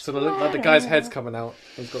 striped So like the guy's head's coming out.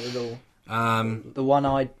 He's got the little. The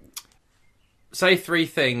one-eyed. Say 3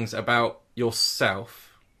 things about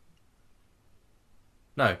yourself.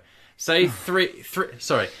 No. Say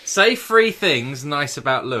Say 3 things nice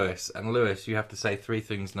about Lewis, and Lewis, you have to say 3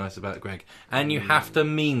 things nice about Greg, and you have to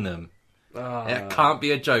mean them. It can't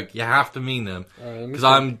be a joke. You have to mean them. Alright, Because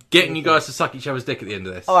I'm getting you guys to suck each other's dick at the end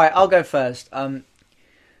of this. Alright, I'll go first.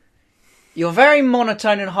 You're very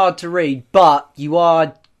monotone and hard to read, but you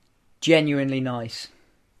are genuinely nice.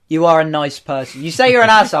 You are a nice person. You say you're an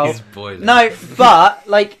asshole. He's boiling. No, but,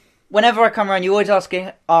 like, whenever I come around, you always ask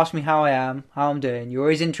me how I am, how I'm doing. You're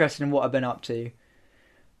always interested in what I've been up to.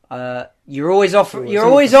 You're always offer,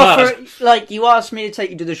 like, you ask me to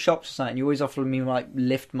take you to the shops or something. You always offer me, like,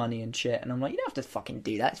 lift money and shit. And I'm like, you don't have to fucking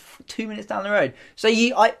do that. It's 2 minutes down the road. So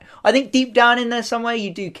I think deep down in there somewhere,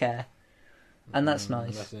 you do care. And that's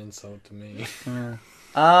nice. That's an insult to me. Yeah.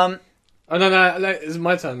 Oh no, it's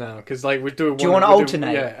my turn now because like we're doing. Do you want to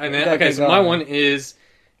alternate? Yeah, and then, Okay, so go my on. one is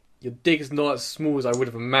your dick is not as small as I would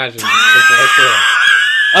have imagined.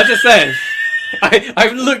 I just said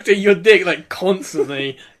I've looked at your dick like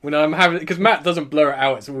constantly when I'm having because Matt doesn't blur it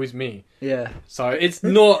out. It's always me. Yeah. So it's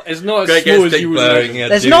not as small Greg as gets dick you would blurring. imagine. Yeah,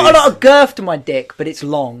 There's dude. not a lot of girth to my dick, but it's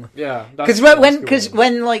long. Yeah, Because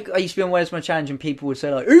when like I used to be on Where's My Challenge and people would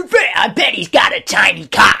say like, I bet he's got a tiny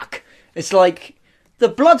cock. It's like the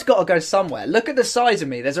blood's got to go somewhere. Look at the size of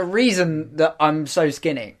me. There's a reason that I'm so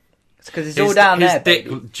skinny. It's because it's all down there. His dick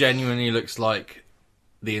baby. genuinely looks like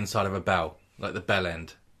the inside of a bell, like the bell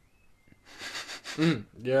end. yeah,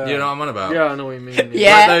 You know what I'm on about? Yeah, I know what you mean.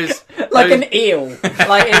 Yeah, Like like an eel.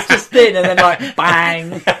 Like it's just thin and then like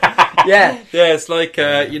bang. Yeah. Yeah, it's like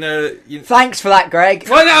you know. Thanks for that, Greg.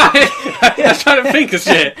 Why not? I was trying to think of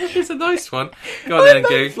shit. It's a nice one. Go on then, I'm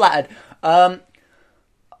Goo. flattered.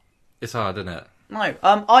 It's hard, isn't it? No,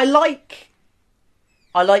 I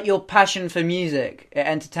like your passion for music. It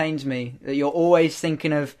entertains me. That you're always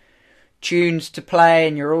thinking of tunes to play,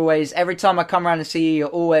 and you're always every time I come around to see you, you're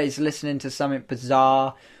always listening to something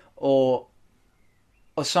bizarre or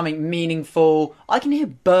something meaningful. I can hear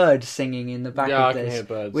birds singing in the back Yeah, of I this, can hear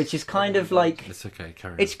birds. which is kind of like It's okay,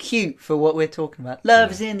 carry on. it's cute for what we're talking about.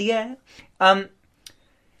 Love is in the air.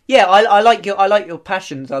 Yeah, I like your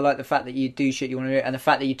passions. I like the fact that you do shit you want to do, and the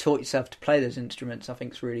fact that you taught yourself to play those instruments. I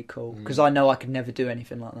think is really cool because I know I could never do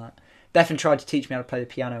anything like that. Bethan tried to teach me how to play the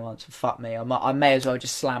piano once, and fuck me, I may as well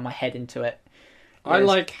just slam my head into it. I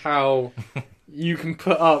like how you can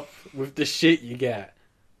put up with the shit you get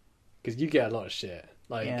because you get a lot of shit.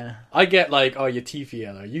 Like Yeah. I get like, oh, your teeth are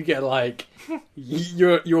yellow. You get like,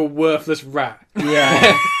 you're a worthless rat.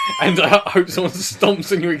 Yeah. And I hope someone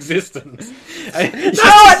stomps on your existence.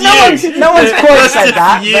 No one's quite said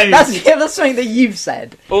that. you. But that's something that you've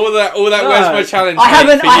said. all that. No. Where's my challenge? I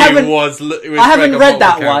haven't- for I you haven't- Was I haven't Greg on read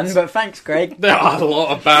that multiple one, counts. but thanks, Greg. There are a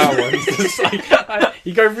lot of bad ones. It's like,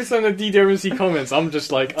 you go through some of the DWMC comments. I'm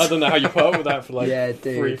just like, I don't know how you put up with that for like Yeah,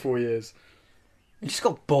 dude. 3-4 years. It just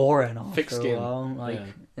got boring after Thick skin. a while. Like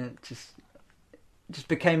Yeah. it just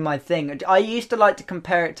became my thing. I used to like to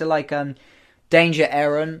compare it to like Danger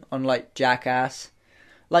Aaron on like Jackass.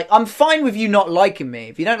 Like I'm fine with you not liking me.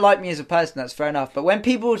 If you don't like me as a person, that's fair enough. But when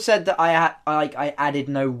people said that I added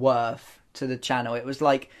no worth to the channel, it was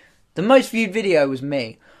like the most viewed video was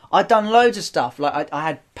me. I'd done loads of stuff. Like I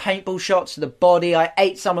had paintball shots to the body. I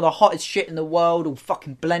ate some of the hottest shit in the world, all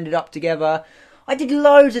fucking blended up together. I did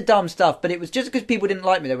loads of dumb stuff, but it was just because people didn't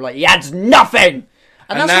like me. They were like, "He adds nothing,"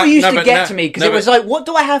 and that's what used to get to me because it was like, "What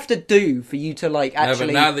do I have to do for you to like actually?"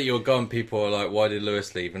 No, but now that you're gone, people are like, "Why did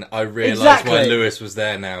Lewis leave?" And I realise Exactly. why Lewis was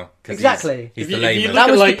there now. 'Cause Exactly. He's If the you, if you layman. look That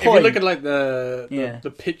at was the like, if you point. look at like the Yeah.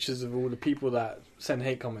 pictures of all the people that send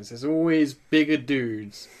hate comments, there's always bigger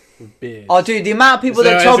dudes with beards. Oh, dude, the amount of people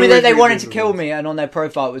that It's told me that always they really wanted to good kill ones. me, and on their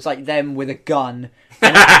profile it was like them with a gun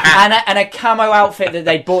and a camo outfit that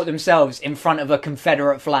they bought themselves in front of a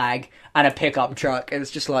Confederate flag and a pickup truck. It was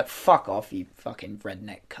just like, fuck off, you fucking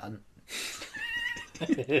redneck cunt.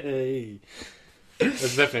 Hey.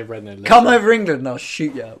 There's definitely a redneck. Come over England and I'll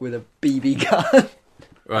shoot you with a BB gun.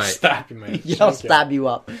 Right, Stab you, mate. Yeah, I'll stab you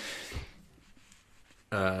up.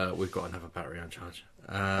 we've got another battery on charge.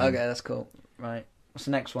 Okay, that's cool. Right. What's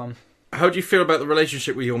the next one? How do you feel about the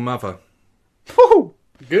relationship with your mother? Woo!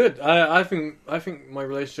 Good. I think my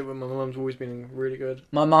relationship with my mum's always been really good.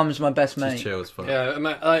 My mum's my best She's mate. chill as fuck. Yeah,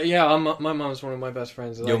 my mum's one of my best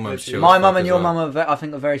friends. Your Like, mum's literally- chill. My as mum fuck and as your well. mum I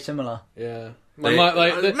think are very similar. Yeah. They-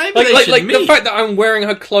 Maybe maybe they should the meet. fact that I'm wearing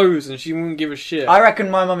her clothes and she wouldn't give a shit. I reckon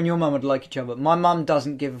my mum and your mum would like each other. My mum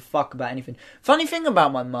doesn't give a fuck about anything. Funny thing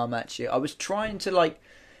about my mum, actually, I was trying to like,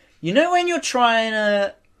 you know when you're trying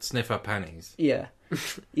to, Sniff her panties. yeah,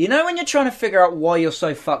 you know when you're trying to figure out why you're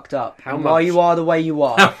so fucked up, How and why much? you are the way you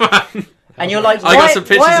are, and you're like, I got why- some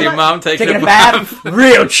pictures why of am your I mum taking a a bath,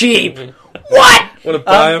 real cheap. What? Want to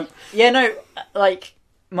buy them? Yeah, no, like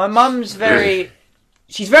my mum's very.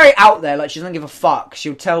 She's very out there, like she doesn't give a fuck.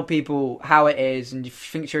 She'll tell people how it is, and if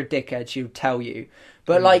she thinks you're a dickhead, she'll tell you.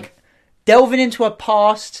 But like, delving into her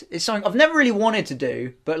past is something I've never really wanted to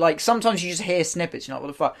do, but like sometimes you just hear snippets, you're like, what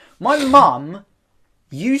the fuck? My mum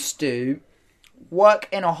used to work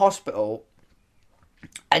in a hospital,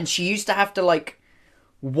 and she used to have to like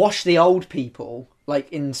wash the old people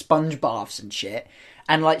like in sponge baths and shit,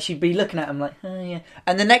 and like she'd be looking at them like, oh yeah,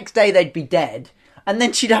 and the next day they'd be dead, and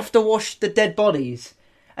then she'd have to wash the dead bodies.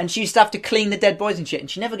 And she used to have to clean the dead bodies and shit, and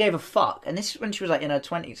she never gave a fuck. And this is when she was like in her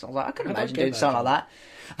 20s. So I was like, I couldn't imagine doing something like that.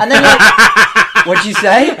 And then, like, what'd you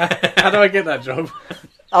say? How do I get that job?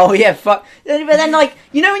 Oh yeah, fuck. But then, like,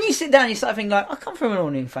 you know, when you sit down, you start thinking like, I come from an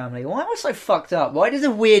ordinary family. Why am I so fucked up? Why does the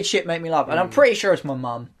weird shit make me laugh? And I'm pretty sure it's my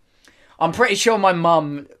mum. I'm pretty sure my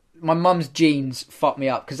mum's genes fucked me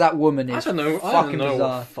up because that woman is fucking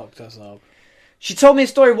bizarre. What fucked us up. She told me a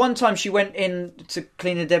story one time. She went in to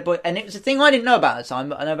clean a dead body, and it was a thing I didn't know about at the time,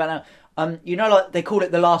 but I know about now. You know, like they call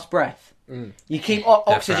it the last breath. You keep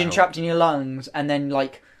oxygen trapped in your lungs, and then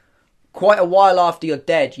like quite a while after you're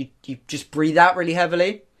dead, you just breathe out really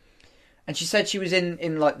heavily. And she said she was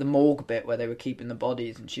in like the morgue bit where they were keeping the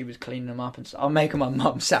bodies, and she was cleaning them up and stuff. I'm making my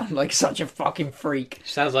mum sound like such a fucking freak.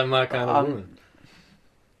 She sounds like my kind of woman.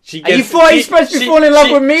 Are you supposed to be falling in love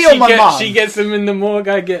with me or my mum? She gets them in the morgue,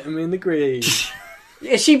 I get them in the grave.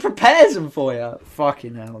 Yeah, she prepares them for you.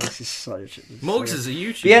 Fucking hell, this is so... Morgs is a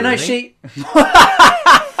YouTuber, yeah, no, she...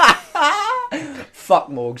 Fuck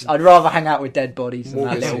Morgs. I'd rather hang out with dead bodies than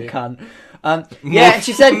that little cunt. Yeah, and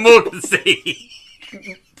she said... Morgsy.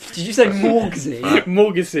 Did you say Morgsy?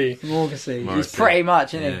 Morgsy. He's pretty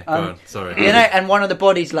much, isn't Yeah, it? go on, sorry. You know, and one of the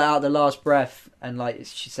bodies let out the last breath, and like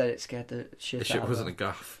she said, it scared the shit out of her. The shit wasn't a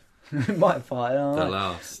guff. It might have fired. The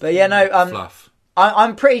last. But yeah, no. Fluff.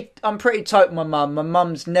 I'm pretty tight with my mum. My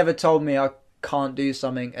mum's never told me I can't do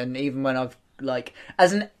something, and even when I've like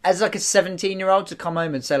as like a 17-year-old to come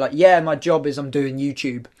home and say like, yeah, my job is I'm doing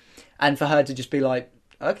YouTube, and for her to just be like,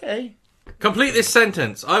 okay. Complete this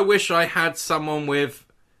sentence. I wish I had someone with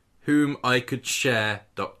whom I could share ...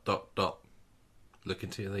 Look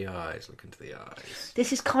into the eyes.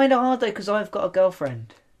 This is kind of hard though because I've got a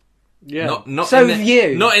girlfriend. Yeah. Not so have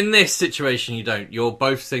you. Not in this situation. You don't. You're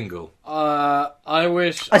both single. I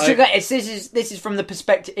wish. This is from the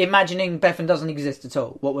perspective imagining Bethan doesn't exist at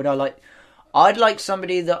all. What would I like? I'd like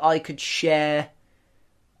somebody that I could share,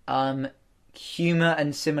 humor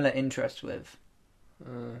and similar interests with.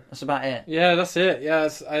 That's about it. Yeah, that's it. Yeah,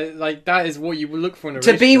 that is what you would look for in a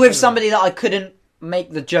to be with somebody that I couldn't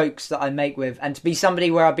make the jokes that I make with, and to be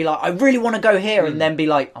somebody where I'd be like, I really want to go here, and then be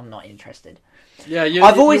like, I'm not interested. Yeah, you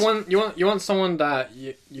want someone that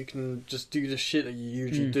you can just do the shit that you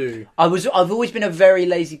usually do. I've always been a very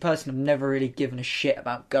lazy person. I've never really given a shit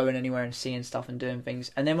about going anywhere and seeing stuff and doing things.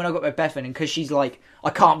 And then when I got with Bethan, and because she's like, I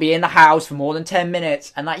can't be in the house for more than 10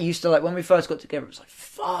 minutes, and that used to like when we first got together, it was like,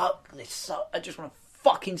 fuck this. I just want to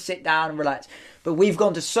fucking sit down and relax. But we've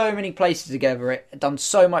gone to so many places together, done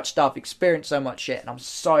so much stuff, experienced so much shit, and I'm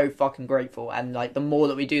so fucking grateful. And like the more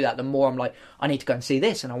that we do that, the more I'm like, I need to go and see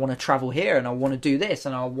this, and I want to travel here, and I want to do this,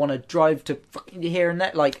 and I want to drive to fucking here and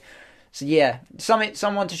that. Like, so yeah,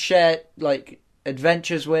 someone to share like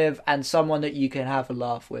adventures with, and someone that you can have a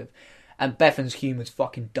laugh with. And Bethan's humor's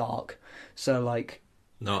fucking dark, so like,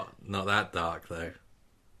 not that dark though.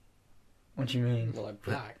 What do you mean? Well, like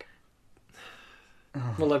black.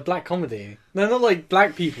 Well, like black comedy. No, not like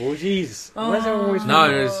black people. Jeez. Where's everyone always No,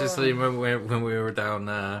 it's just like when we were down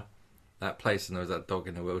that place and there was that dog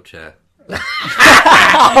in a wheelchair.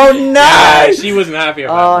 Oh no! Yeah, she wasn't happy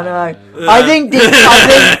about that. No. I think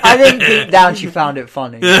deep down she found it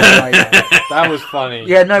funny. That was funny.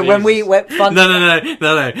 Yeah, no, Jesus. when we went fun. No.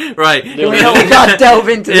 Right. We can't delve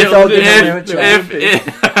into the dog in the wheelchair.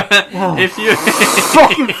 If you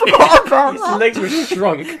fucking forgot about His that. legs were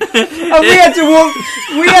shrunk. And we had to walk.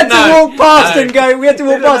 We had to walk past and go. We had to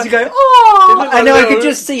walk past and go. Oh, and then I could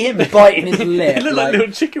just see him biting his lip. It looked like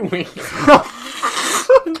little chicken wings.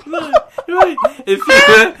 Right.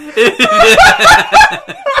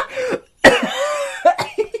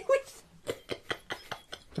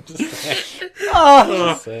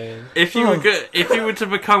 If you were to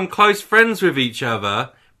become close friends with each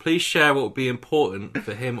other, please share what would be important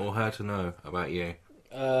for him or her to know about you.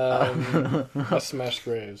 I smashed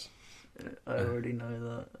graves. I already know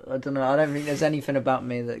that. I don't know. I don't think there's anything about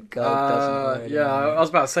me that God doesn't know. Yeah, I was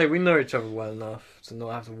about to say we know each other well enough to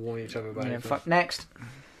not have to warn each other about anything. Fuck next.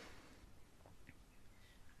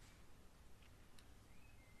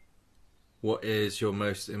 What is your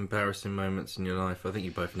most embarrassing moments in your life? I think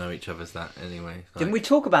you both know each other's that anyway. Like, Didn't we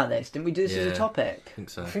talk about this? Didn't we do this as a topic? I think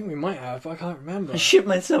so. I think we might have, but I can't remember. I shit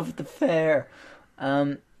myself at the fair.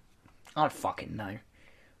 I fucking know.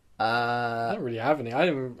 I don't really have any. I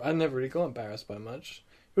never really got embarrassed by much.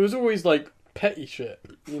 it was always like petty shit.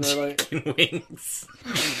 You know, like Chicken wings.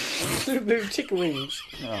 chicken wings.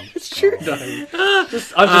 Oh. It's true though. I'm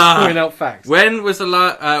just pointing out facts. When was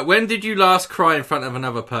the when did you last cry in front of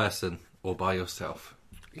another person or by yourself?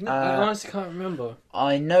 You know, I honestly can't remember.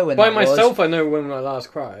 I know when By that myself, was. I know when I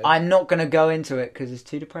last cried. I'm not going to go into it because it's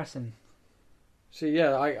too depressing. See,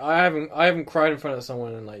 yeah, I haven't cried in front of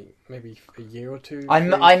someone in like maybe a year or two. I 3,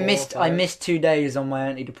 4, I 5. missed 2 days on my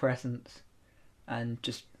antidepressants, and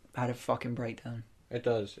just had a fucking breakdown. It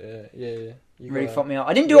does, yeah. You Really gotta- fucked me up.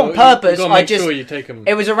 I didn't you do it on gotta- purpose. You gotta I make just sure you take them.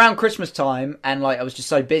 it was around Christmas time, and like I was just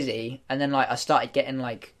so busy, and then like I started getting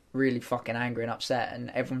like really fucking angry and upset, and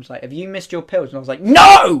everyone's like, "Have you missed your pills?" And I was like,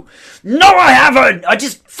 "No, I haven't. I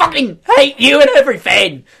just fucking hate you and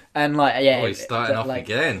everything." And like, yeah, Oh, he's starting off like,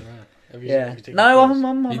 again. Have you Yeah, taken no, pills?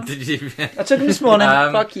 I'm Did you? I took them this morning.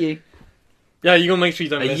 Um, Fuck you. Yeah, you gotta make sure you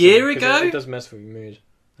don't. A miss year them, 'cause ago? it does mess with your mood.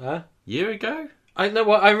 Huh? Year ago? I know.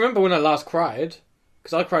 What I remember when I last cried,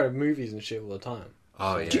 because I cried at movies and shit all the time.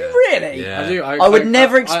 Oh yeah. Do you really? Yeah. I do. I would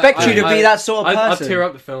never expect you to be that sort of I person. tear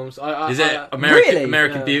up the films. Is it American Really?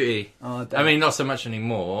 American Yeah. Beauty? Oh, I mean, not so much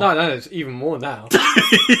anymore. No, it's even more now.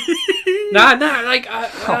 Nah, like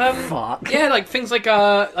fuck. yeah, like things like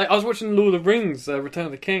I was watching Lord of the Rings, Return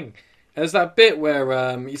of the King. There's that bit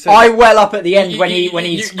where he says, I well up at the end when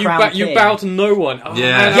he's crowned you king. bow to no one. Oh,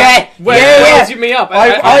 Yeah. man, Yeah, wells yeah. me up.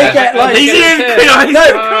 I get like He didn't cry. no,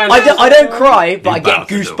 I don't cry, but You I bow get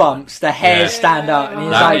to no goosebumps. The hairs Yeah. stand up, and he's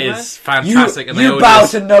That like, is fantastic. and they "You all bow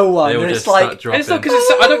just, to no one." They all And just it's like start dropping. And it's not because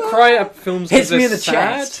I don't cry at films Hits because me it's in the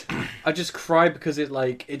sad. chest. I just cry because it's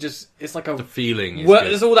like a the feeling. Is well,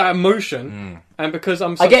 good. there's all that emotion, and because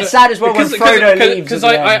I'm I get sad as well when Frodo leaves because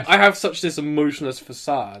at the end. I have such this emotionless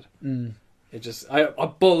facade. It just I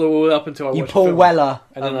bottle it all up until I You watch pull a film, Weller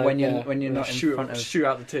and then when you're not in front of. shoot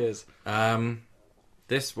out the tears.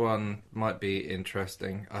 This one might be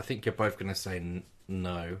interesting. I think you're both going to say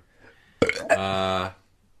no.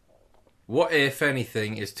 What, if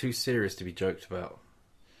anything, is too serious to be joked about?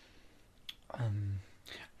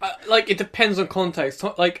 Like it depends on context.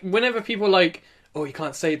 Like whenever people are like, oh, you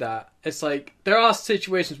can't say that. It's like there are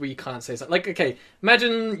situations where you can't say something. Like okay,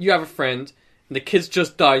 imagine you have a friend and the kid's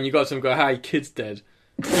just died and you got someone go, "Hi, kid's dead."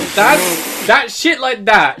 That shit like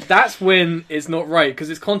that. That's when it's not right because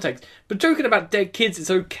it's context. But joking about dead kids is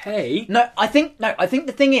okay No, I think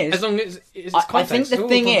the thing is, as long as it's I context. think It's the all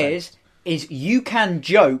thing context. is you can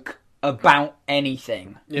joke about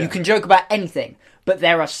anything. Yeah. You can joke about anything, but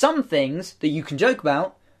there are some things that you can joke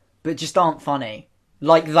about, but just aren't funny,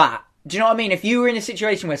 like that. Do you know what I mean? If you were in a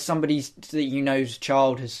situation where somebody's that you know's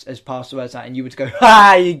child has passed away, or something, and you were to go,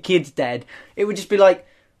 "Ha, your kid's dead," it would just be like,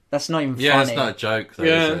 that's not even Yeah, funny. it's not a joke, though,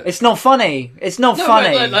 Yeah. is it? It's not funny. It's not No,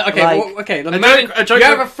 funny. but, okay, Like, well, okay. A Imagine joke you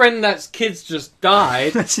have of- a friend that's kids just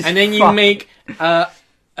died, That's just and then you fuck. make a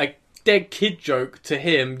dead kid joke to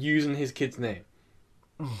him using his kid's name.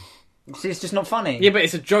 it's just not funny. Yeah, but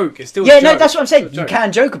it's a joke. It's still Yeah, a joke. no, that's what I'm saying. It's a You joke.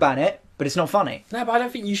 can joke about it, but it's not funny. No, but I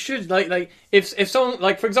don't think you should. Like if someone,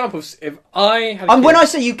 like for example, if I had a And kid, when I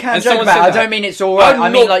say you can and joke someone about it, said I that, don't mean it's all right. I'd I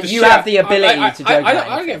mean knock like the you shit have out- the ability to joke I about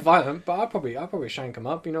don't it. get violent, but I'll probably shank him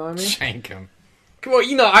up. You know what I mean? Shank 'em. Well,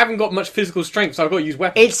 you know, I haven't got much physical strength, so I've got to use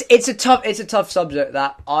weapons. It's a tough subject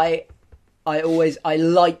that I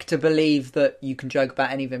like to believe that you can joke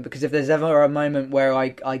about anything, because if there's ever a moment where I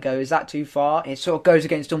go, is that too far? It sort of goes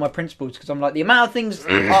against all my principles, because I'm like, the amount of things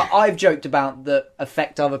I've joked about that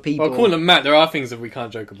affect other people. Well, calling them Matt, there are things that we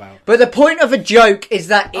can't joke about. But the point of a joke is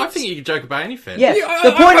that it's, I think you can joke about anything. yeah, Yeah, I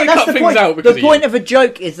the point probably that's cut the things point. out because The of point you. of a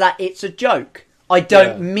joke is that it's a joke. I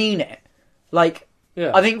don't Yeah. mean it. Like,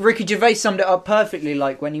 Yeah. I think Ricky Gervais summed it up perfectly,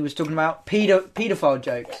 like when he was talking about paedophile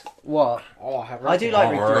jokes. What? I do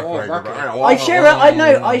like Ricky Gervais. I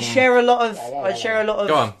share a lot of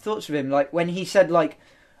Go on. thoughts with him. Like when he said like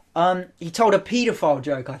he told a paedophile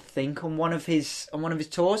joke, I think, on one of his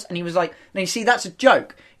tours, and he was like, "Now you see, that's a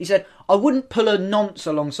joke." He said, "I wouldn't pull a nonce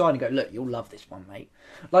alongside and go, look, you'll love this one, mate."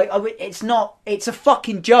 Like it's not. It's a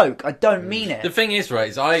fucking joke. I don't mean it. The thing is, right,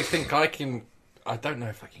 is I think I can... I don't know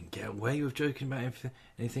if I can get away with joking about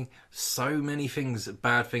anything. So many things,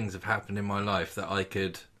 bad things have happened in my life that I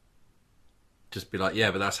could just be like, yeah,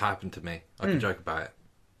 but that's happened to me. I can joke about it.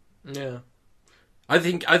 Yeah. I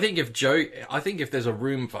think if there's a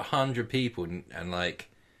room for 100 people and like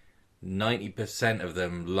 90% of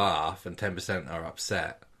them laugh and 10% are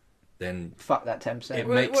upset, then Fuck that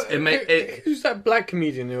 10%. Who's that black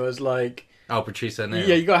comedian who was like, I'll produce that now.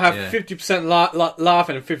 yeah, you gotta have 50%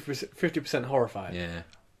 laughing and 50% horrified. Yeah.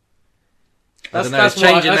 I That's- don't know, that's it's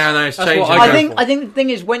changing what I- now though, it's that's what changing. I I go think for. I think the thing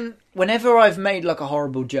is whenever I've made like a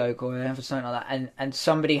horrible joke or whatever, something like that, and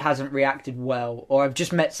somebody hasn't reacted well, or I've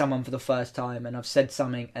just met someone for the first time and I've said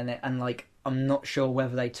something and like I'm not sure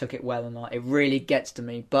whether they took it well or not, it really gets to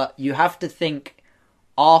me. But you have to think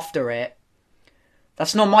after it,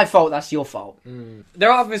 that's not my fault, that's your fault.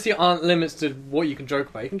 There obviously aren't limits to what you can joke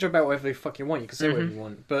about. You can joke about whatever the fuck you want. You can say whatever you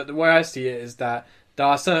want. But the way I see it is that there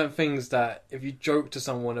are certain things that if you joke to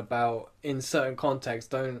someone about in certain contexts,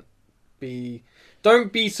 don't be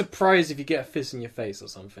surprised if you get a fist in your face or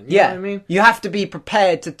something. You know what I mean? You have to be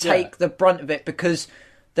prepared to take the brunt of it, because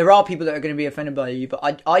there are people that are going to be offended by you.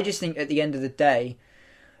 But I just think at the end of the day,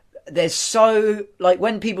 there's so, like,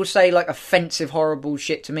 when people say like offensive, horrible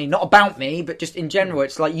shit to me, not about me, but just in general,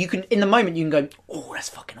 it's like you can, in the moment, you can go, oh, that's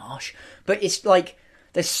fucking harsh. But it's like,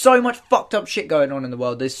 there's so much fucked up shit going on in the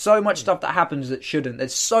world. There's so much stuff that happens that shouldn't.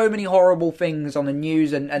 There's so many horrible things on the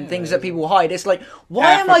news and things that people hide. It's like,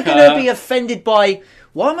 why am I going to be offended by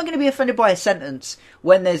a sentence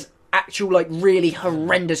when there's actual, like, really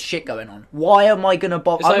horrendous shit going on? Why am I going to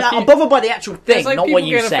bother? I'm bothered by the actual thing, like not what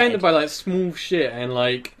you people get offended said. by, like, small shit, and,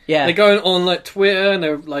 like, they're going on, like, Twitter, and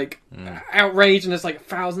they're, like, outraged, and there's, like,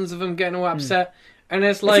 thousands of them getting all upset. And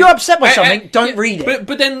it's like, if you're upset by something, don't read it.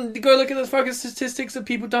 But then go look at the fucking statistics of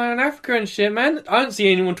people dying in Africa and shit, man. I don't see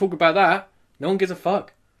anyone talk about that. No one gives a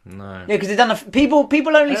fuck. No. Yeah, because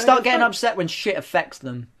people only start getting upset when shit affects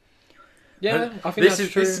them. Yeah, I think that's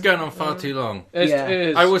true. This is going on far too long. It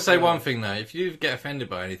is. I will say one thing though: if you get offended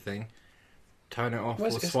by anything, turn it off or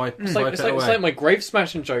swipe it away. It's like my grave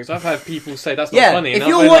smashing jokes. I've had people say that's not funny.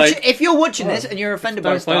 If you're watching this and you're offended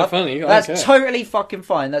by stuff, that's totally fucking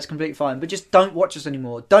fine. That's completely fine. But just don't watch us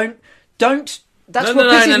anymore. Don't. That's what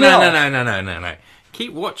pisses me off. No.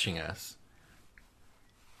 Keep watching us.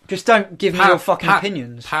 Just don't give me your fucking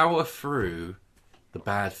opinions. Power through the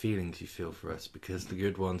bad feelings you feel for us, because the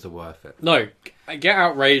good ones are worth it. No, get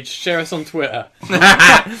outraged. Share us on Twitter.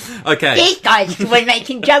 Okay. These guys were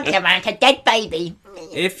making jokes about a dead baby.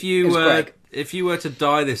 If you were to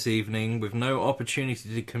die this evening with no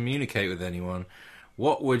opportunity to communicate with anyone,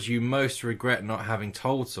 what would you most regret not having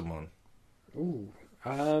told someone? Ooh.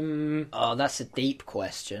 Oh, that's a deep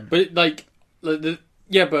question. But but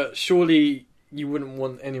surely you wouldn't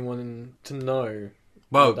want anyone to know.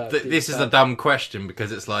 Well, this is a dumb question,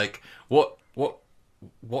 because it's like, what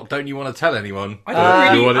don't you want to tell anyone?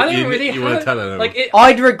 I don't really you want to tell anyone.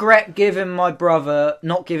 I'd regret not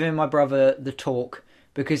giving my brother the talk,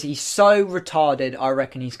 because he's so retarded. I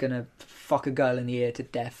reckon he's gonna fuck a girl in the ear to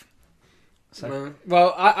death. So.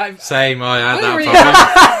 Well, I had that problem.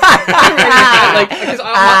 Because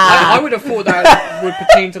I would have thought that would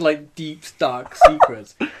pertain to like deep, dark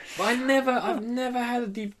secrets. But I've never had a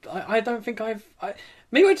deep. I don't think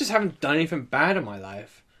maybe I just haven't done anything bad in my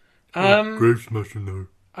life. Grave smasher, no.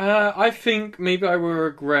 I think maybe I will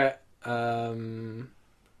regret. I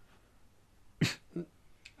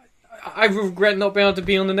regret not being able to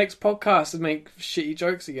be on the next podcast and make shitty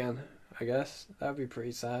jokes again. I guess that'd be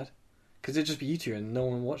pretty sad, because it'd just be you two and no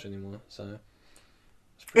one watch anymore. So,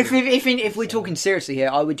 if we're talking seriously here,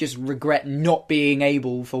 I would just regret not being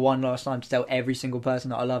able for one last time to tell every single person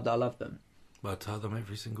that I love them. Well, tell them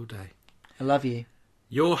every single day. I love you.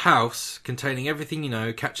 Your house, containing everything you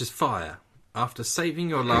know, catches fire. After saving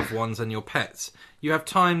your loved ones and your pets, you have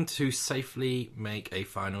time to safely make a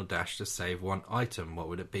final dash to save one item. What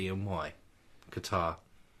would it be and why? Qatar.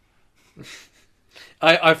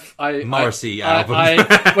 Morrissey album. Wait.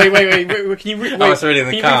 Can you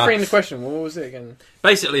reframe the question? What was it again?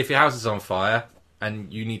 Basically, if your house is on fire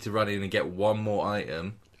and you need to run in and get one more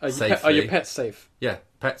item safely. Are your pets safe? Yeah,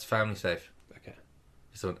 pets, family safe. Okay.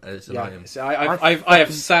 It's an item. See, I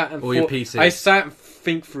have sat and all your pieces. I sat and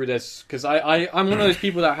think through this, because I'm one of those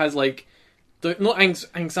people that has like not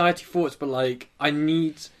anxiety thoughts, but like I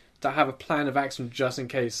need to have a plan of action just in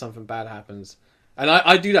case something bad happens. And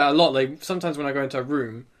I do that a lot. Like sometimes when I go into a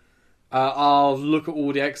room, I'll look at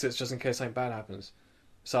all the exits just in case something bad happens.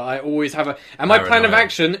 So I always have my plan of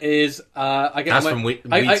action is I get that's from weed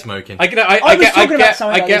smoking. I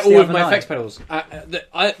get all of my effects pedals.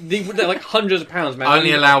 They're like hundreds of pounds, man. I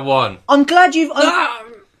only allow one. I'm glad you've.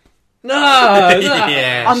 No.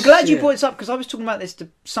 Yeah. I'm glad you brought this up, because I was talking about this to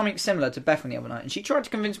something similar to Bethany the other night, and she tried to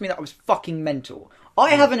convince me that I was fucking mental.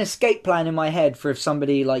 I have an escape plan in my head for if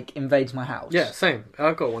somebody like invades my house. Yeah, same.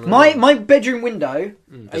 I've got one. My bedroom window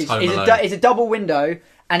is a double window,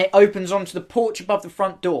 and it opens onto the porch above the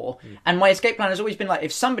front door. And my escape plan has always been like,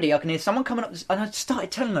 if I can hear someone coming up, and I started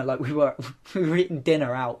telling her like we were eating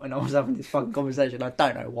dinner out, and I was having this fucking conversation. I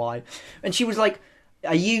don't know why, and she was like,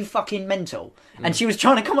 are you fucking mental? And she was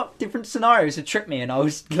trying to come up with different scenarios to trick me, and I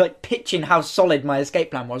was like pitching how solid my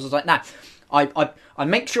escape plan was. I was like, nah, I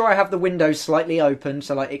make sure I have the windows slightly open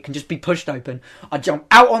so like it can just be pushed open. I jump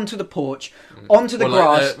out onto the porch, onto the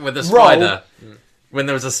grass, with a roll. spider. When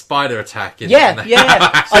there was a spider attack. Yeah.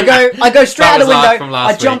 I go straight out the From window.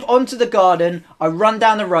 last I jump week. onto the garden. I run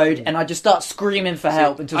down the road and I just start screaming for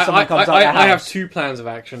help until someone comes out the house. I have 2 plans of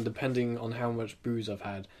action depending on how much booze I've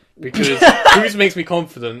had. Because booze makes me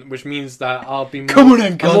confident, which means that I'll be more... Come on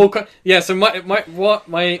then, cunt. So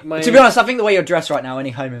my... To be honest, I think the way you're dressed right now,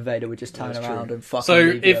 any home invader would just turn That's around true. and fucking So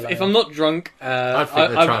leave you if alone. I'm not drunk, I think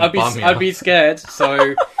they're trying to bomb you. I'd be scared.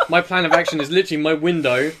 So my plan of action is literally my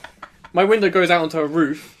window. My window goes out onto a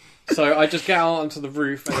roof. So I just get out onto the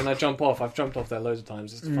roof and then I jump off. I've jumped off there loads of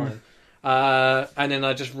times. It's fine. And then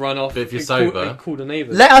I just run off. But if you're and sober... call the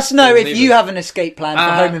neighbours. Let us know Call the if neighbours. you have an escape plan for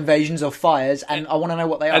Uh, home invasions or fires, and I want to know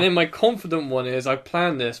what they are. And then my confident one is, I've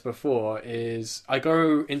planned this before, is I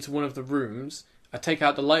go into one of the rooms, I take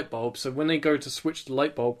out the light bulb, so when they go to switch the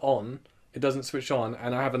light bulb on, it doesn't switch on,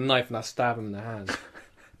 and I have a knife and I stab them in the hand.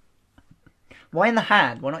 Why in the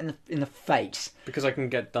hand? Why not in the face? Because I can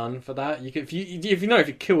get done for that. If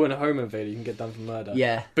you kill a home invader, you can get done for murder.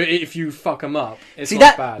 Yeah. But if you fuck them up, it's See,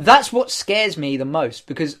 not bad. that's what scares me the most,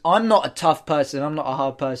 because I'm not a tough person, I'm not a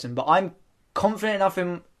hard person, but I'm confident enough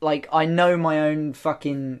in, like, I know my own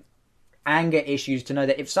fucking anger issues to know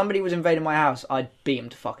that if somebody was invading my house, I'd beat them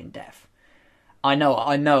to fucking death. I know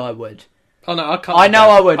I would. Oh no, I know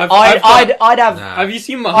I would. I'd have. Nah. Have you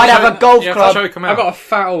seen my? I'd have a golf Yeah, club. Show it come I've out. got a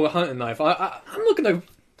fat old hunting knife. I'm not gonna.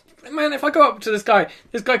 Man, if I go up to this guy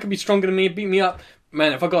could be stronger than me, beat me up.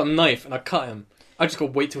 Man, if I got a knife and I cut him, I just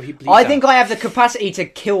gotta wait till he bleeds I out. think I have the capacity to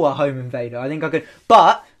kill a home invader. I think I could,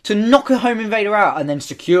 but to knock a home invader out and then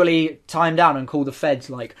securely tie him down and call the feds,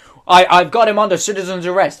 like, I've got him under citizen's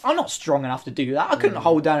arrest. I'm not strong enough to do that. I couldn't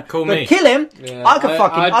hold down. Call but me. kill him. Yeah, I could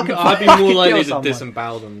fucking. I'd be I more could likely kill to someone.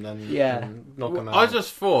 disembowel them than knock them out. I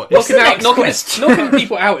just thought... What's the next knocking question?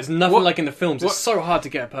 people out is nothing What- like in the films. what- It's so hard to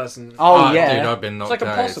get a person. Oh, yeah. Dude, I've been knocked like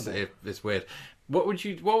out. impossible. It's weird. What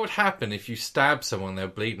would happen if you stabbed someone, they're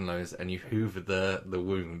bleeding loads, and you hoovered the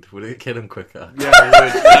wound? Would it kill them quicker? Yeah,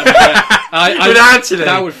 it would. Would actually?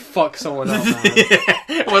 That would fuck someone up,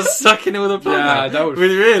 man. Was sucking all the blood Yeah, out? that would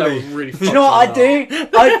really. That would really. Fuck Do you know what I'd someone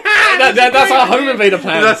up. do? That's our home invader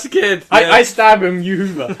plan. That's good. I stab him, you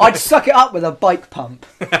Hoover. I'd suck it up with a bike pump,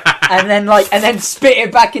 and then spit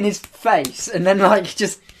it back in his face, and then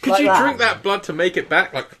just. Could you drink that blood to make it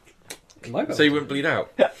back, so you wouldn't bleed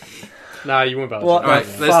out? Nah, you won't be able to. What? All right,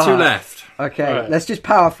 the there's 2 fuck? left. Okay, Right. let's just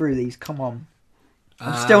power through these. Come on.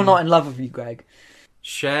 I'm still not in love with you, Greg.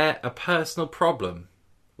 Share a personal problem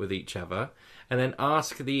with each other, and then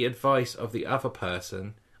ask the advice of the other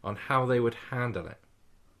person on how they would handle it.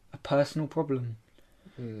 A personal problem.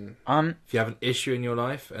 If you have an issue in your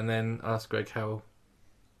life, and then ask Greg how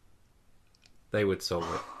they would solve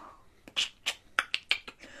it.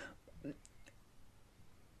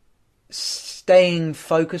 Staying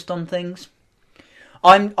focused on things.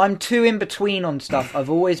 I'm too in between on stuff. I've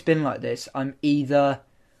always been like this. I'm either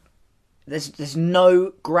there's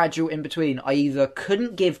no gradual in between. I either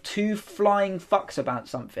couldn't give 2 flying fucks about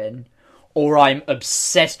something, or I'm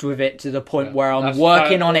obsessed with it to the point where I'm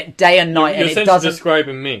working on it day and night, You're and it essentially doesn't.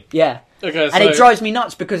 describing me. Yeah. Okay, And it drives me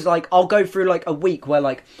nuts because I'll go through a week where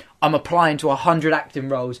I'm applying to 100 acting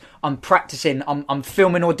roles, I'm practicing, I'm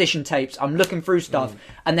filming audition tapes, I'm looking through stuff,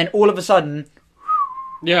 and then all of a sudden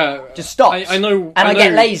Yeah, just stops. I know, and I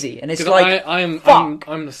get lazy, and it's 'cause like I'm fuck.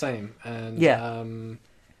 I'm the same, and Yeah.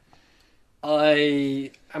 I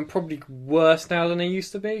am probably worse now than I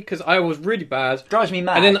used to be because I was really bad. Drives me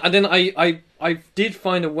mad. And then I did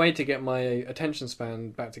find a way to get my attention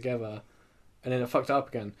span back together, and then it fucked it up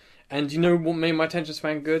again. And you know what made my attention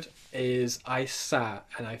span good is I sat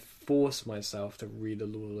and I forced myself to read The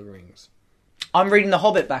Lord of the Rings. I'm reading The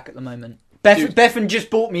Hobbit back at the moment. Dude, Bethan just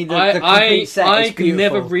bought me the complete set. I It's could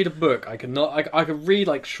beautiful. never read a book. I could not. I could read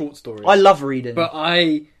short stories. I love reading. But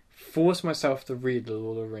I forced myself to read The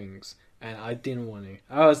Lord of the Rings, and I didn't want to.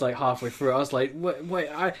 I was halfway through. I was like, wait,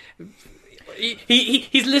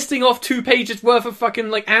 he's listing off 2 pages worth of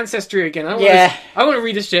fucking ancestry again. I want to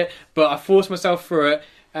read this shit, but I forced myself through it.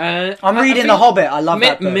 I'm reading The Hobbit. I love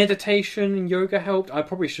that book. Meditation and yoga helped. I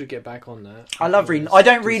probably should get back on that. I love reading. I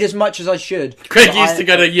don't read as much as I should. Greg but used to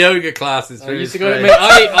go to yoga classes. I used to go. Mate,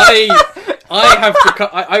 I have become.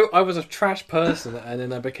 I was a trash person, and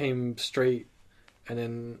then I became straight, and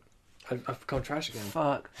then I've become trash again.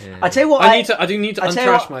 Fuck. Yeah. I tell you what. I do need to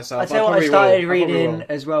untrash myself. I tell you what I probably started will. I probably reading will.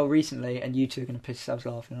 as well recently, and you two are going to piss yourselves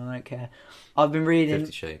laughing. I don't care. I've been reading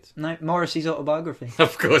 50 Shades. Morrissey's autobiography.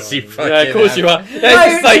 Of course you fucking Yeah, of course you are. No,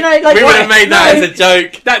 It's just you know, we would have made that no. as a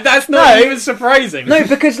joke. that's not No. even surprising. No,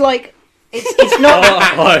 because It's not.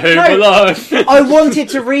 I hope No. alive. I wanted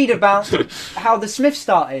to read about how the Smiths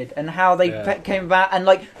started and how they Yeah. came about, and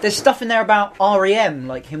like there's stuff in there about REM,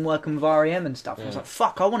 like him working with REM and stuff. I was like,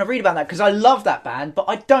 fuck, I want to read about that because I love that band, but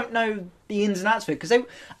I don't know the ins and outs of it because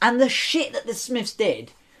the shit that the Smiths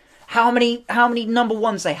did. How many number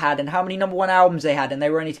ones they had and how many number one albums they had, and they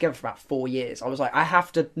were only together for about 4 years. I was like, I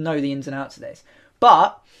have to know the ins and outs of this.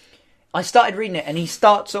 But I started reading it, and he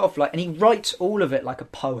starts off like, and he writes all of it like a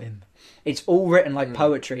poem. It's all written like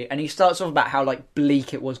poetry, and he starts off about how like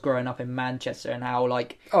bleak it was growing up in Manchester, and how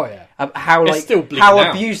like Oh yeah. how It's like still bleak how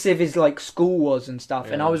now. abusive his like school was and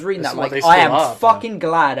stuff. And I was reading That's that what like they I still am are, fucking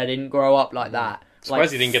glad I didn't grow up like that.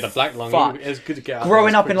 Surprised he didn't get the black lung. fuck. It was good to get out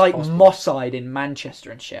Growing there as up in quick like as possible. Moss Side in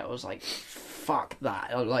Manchester and shit, I was like, fuck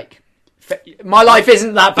that. I was like, my life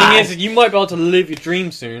isn't that Thing bad. is, you might be able to live your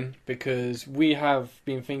dream soon because we have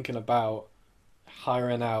been thinking about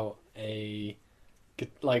hiring out a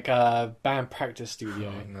band practice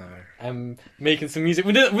studio No. and making some music.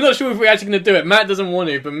 We're not sure if we're actually going to do it. Matt doesn't want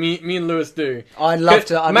to, but me and Lewis do. I'd love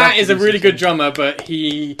to. Matt is a really good drummer, but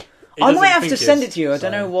he I might have doesn't to think send is, it to you. I so-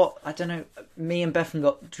 don't know. Me and Bethan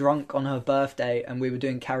got drunk on her birthday, and we were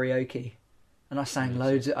doing karaoke, and I sang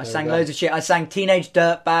loads. I sang loads of shit. I sang "Teenage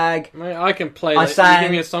Dirtbag." Mate, I can play. I Like, you sang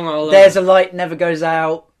give me a song, I'll learn. "There's a Light Never Goes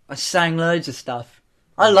Out." I sang loads of stuff.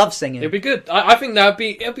 I love singing. It'd be good. I think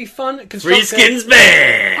it'd be fun. Three constructive. Skins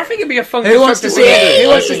Band! I think it'd be a fun. Who wants to constructive see way it? do Who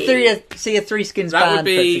wants I to think see a Three Skins That would band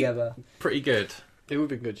put be- together? Pretty good. It would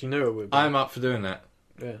be good. You know it would. Be. I'm up for doing that.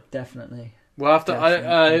 Yeah. Definitely. Well, after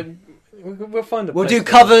we'll find a. We'll place do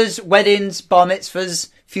to- covers, weddings, bar mitzvahs,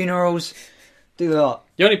 funerals. Do the lot.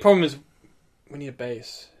 The only problem is we need a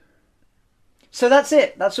bass. So that's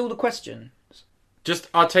it. That's all the question. Just,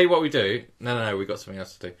 I'll tell you what we do. No, we've got something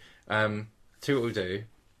else to do. Tell you what we do.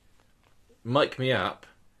 Mic me up,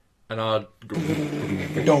 and I'll...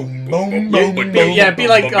 Yeah, be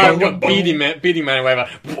like what, Beady Man or whatever.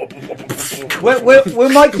 We'll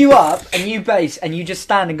mic you up and you bass and you just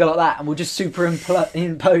stand and go like that and we'll just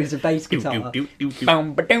impose a bass guitar. I think it'd be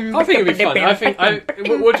fun. I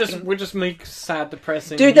think we'll just make sad,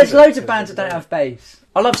 depressing. Dude, there's music. loads of bands that don't have bass.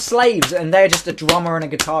 I love Slaves and they're just a drummer and a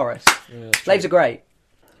guitarist. Yeah, that's Slaves are great.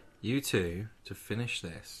 You two, to finish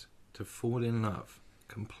this, to fall in love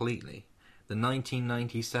completely. The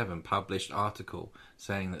 1997 published article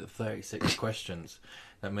saying that the 36 questions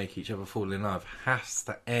that make each other fall in love has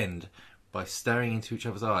to end by staring into each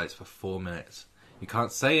other's eyes for 4 minutes. You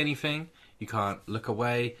can't say anything. You can't look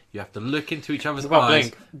away. You have to look into each other's What about eyes.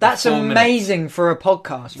 Blink? for That's 4 minutes. amazing for a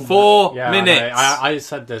podcast. 4 Yeah, minutes. I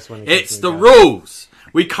said this when you It's came the to me, rules.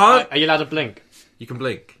 We can't. Are you allowed to blink? You can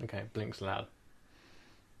blink. Okay, blink's allowed.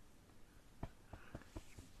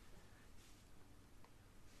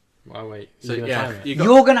 Well, wait. So You gonna yeah, time it? you got.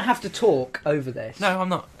 You're going to have to talk over this. No, I'm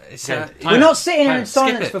not. It's, Okay, We're not sitting here Time in it.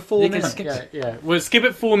 silence Skip it. for 4 You can minutes. skip Yeah, yeah. We'll skip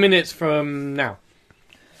it 4 minutes from now.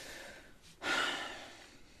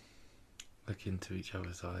 Look into each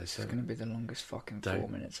other's eyes. It's going to be the longest fucking 4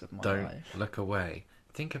 Don't- minutes of my Don't life. look away.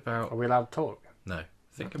 Think about. Are we allowed to talk? No.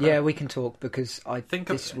 Think about. Yeah, we can talk because Think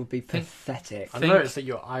of- this would be think- pathetic. I Think- noticed that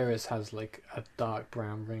your iris has like a dark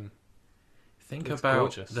brown ring. Think It's about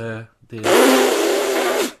gorgeous. the.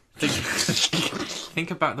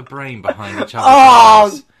 Think about the brain behind each other's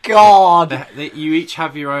Oh, eyes. God! You each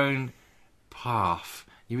have your own path.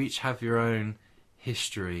 You each have your own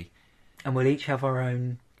history. And we'll each have our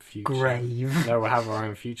own Future. grave. No, we'll have our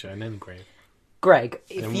own future and then grave. Greg,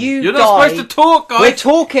 if Then you You're die, not supposed to talk, guys. we're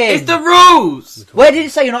talking. It's the rules. Where did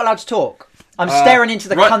it say you're not allowed to talk? I'm staring into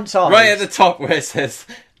the cunt's eyes. Right at the top where it says,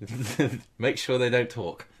 "Make sure they don't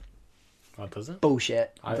talk." Oh, does it?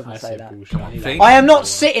 Bullshit. I It doesn't say say that. bullshit. I need Think- that. I am not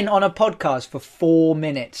sitting on a podcast for 4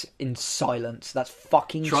 minutes in silence. That's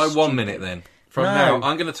fucking Try stupid. 1 minute then. From No. now,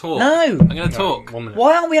 I'm going to talk. No. I'm going to No, talk. 1 minute.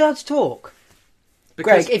 Why aren't we allowed to talk?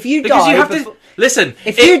 Because- Greg, if you because die you have before- to listen.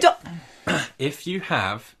 If you die... if you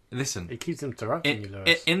have listen It keeps interrupting you,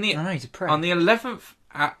 Lewis. in the I know, he's a prick. on the 11th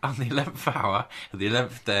hour of the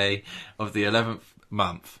 11th day of the 11th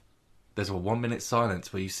month, there's a 1 minute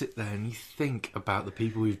silence where you sit there and you think about the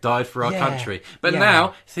people who've died for our Yeah. country. But Yeah.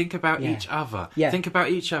 now think about Yeah. each other. Yeah. Think about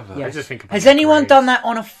each other. Yeah. I just think about Has the anyone graves. done that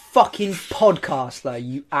on a fucking podcast, though,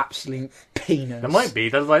 you absolute penis? There might be.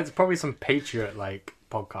 There's probably some Patriot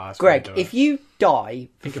podcasts. Greg, where they do if you die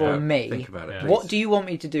Think before about, me, think about it. Yeah. please. what do you want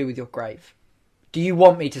me to do with your grave? Do you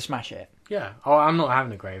want me to smash it? Yeah. Oh, I'm not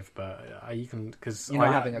having a grave, but you can because You're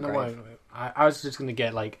not having a grave. I was just gonna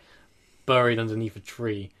get buried underneath a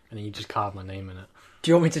tree, and then you just carve my name in it.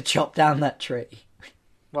 Do you want me to chop down that tree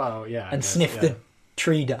Well, yeah. I and guess, sniff yeah. the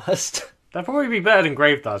tree dust? That'd probably be better than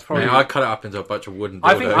grave dust. Probably. I cut it up into a bunch of wooden dildos.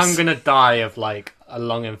 I think I'm gonna die of like a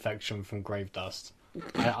lung infection from grave dust.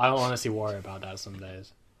 I honestly worry about that some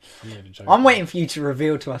days. I'm not even joking. I'm waiting for you to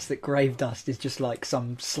reveal to us that grave dust is just like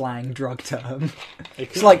some slang drug term.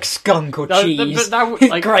 It's like skunk or cheese.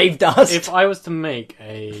 Like, grave dust. If I was to make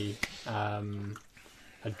a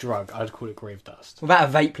drug, I'd call it grave dust. What about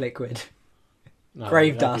a vape liquid? No,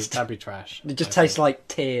 grave dust. That'd be trash. It just tastes like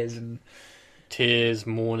tears and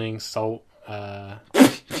morning, salt. Do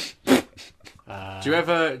you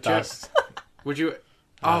ever? Dust. Would you?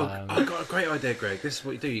 Oh, I got a great idea, Greg. This is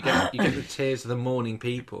what you do. You get the tears of the mourning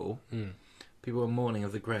people. People are mourning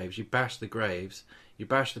of the graves. You bash the graves. You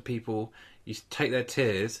bash the people. You take their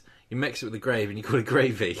tears. You mix it with the grave, and you call it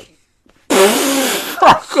gravy.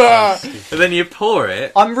 And then you pour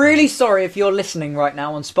it. I'm really sorry if you're listening right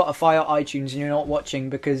now on Spotify or iTunes and you're not watching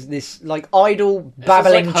because this like idle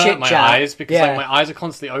babbling It's just, like, chit hurt my chat. eyes because like my eyes are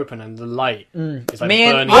constantly open and the light is like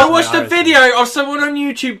burning. I into watched my a eyes. video of someone on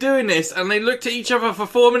YouTube doing this, and they looked at each other for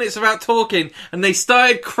 4 minutes without talking, and they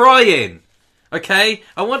started crying. Okay,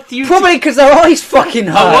 I want you. Probably because their eyes fucking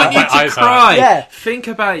hurt. I want you My to eyes cry. hurt. Yeah. Think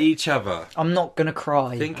about each other. I'm not gonna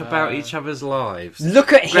cry. Think about each other's lives.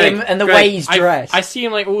 Look at him Greg, and the Greg, way he's dressed. I see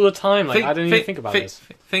him like all the time. Like I don't even think about this.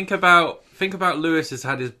 Think about Lewis has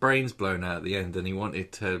had his brains blown out at the end, and he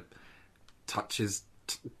wanted to touch his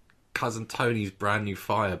cousin Tony's brand new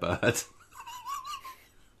Firebird.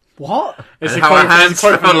 What? It's And a how quote- our hands it's a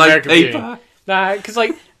quote from smell like American Beauty. paper. Nah, because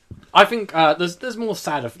like I think there's more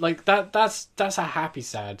sad like that's a happy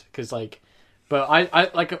sad because like, but I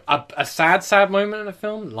like a sad moment in a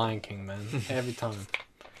film. Lion King, man, every time.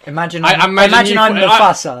 Imagine I imagine I'm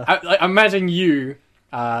Mufasa. I imagine you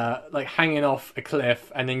like hanging off a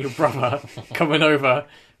cliff and then your brother coming over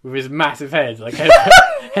with his massive head, like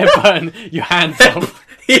headbutting your hands off,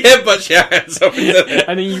 Yeah, but your hands up.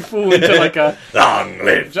 and then you fall into like a Long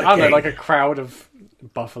live the I don't know, king. like a crowd of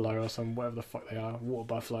buffalo or some whatever the fuck they are, water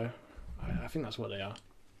buffalo. I think that's what they are.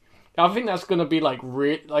 I think that's gonna be like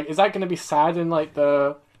is that gonna be sad in like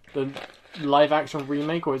the live action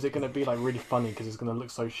remake, or is it gonna be like really funny because it's gonna look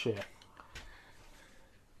so shit?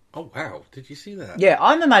 Oh wow! Did you see that? Yeah,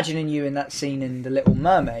 I'm imagining you in that scene in The Little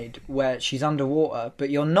Mermaid where she's underwater, but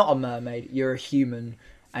you're not a mermaid, you're a human,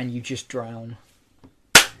 and you just drown.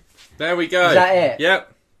 There we go. Is that it?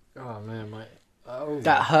 Yep. Oh man, my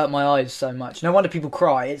That hurt my eyes so much. No wonder people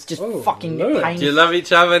cry. It's just Oh, fucking Lewis. painful. Do you love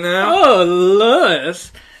each other now? Oh,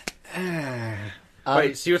 Lewis.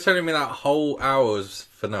 Wait, so you were telling me that whole hour was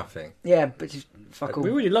for nothing? Yeah, but just fuck all. We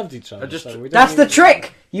really loved each other. just- so we don't That's the need-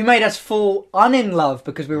 trick! You made us fall in love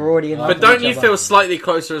because we were already in love But with don't each you other. feel slightly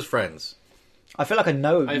closer as friends? I feel like I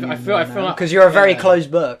know I you feel like- because you're a very yeah.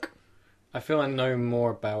 closed book. I feel I know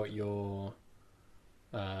more about your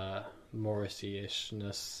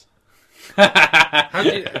Morrissey-ishness. How do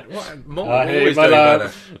you, what, more, I hate always my do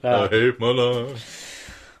life. better. I hate my life.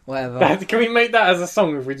 Whatever. Can we make that as a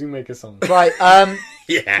song if we do make a song? Right,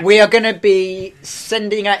 Yeah. we are going to be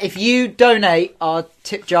sending out... If you donate, our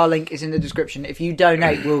tip jar link is in the description. If you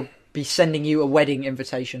donate, we'll be sending you a wedding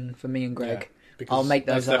invitation for me and Greg. because I'll make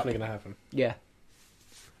those That's up. definitely going to happen. Yeah.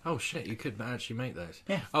 Oh shit! You could actually make those.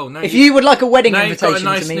 Yeah. Oh no! If you would like a wedding now you've got invitation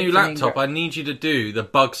a nice to me, new for me and laptop, Greg- I need you to do the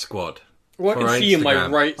Bug Squad. What I For can see in my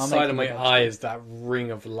Instagram. right I'll side make of my you eye is that ring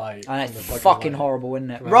of light. And from it's the fucking light. horrible, isn't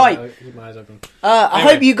it? Come on, Right. I'll keep my eyes open. I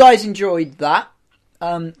Anyway. hope you guys enjoyed that.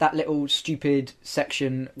 That little stupid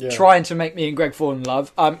section trying to make me and Greg fall in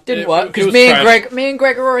love. Didn't work it because was me trash. and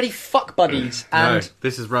Greg are already fuck buddies. And No,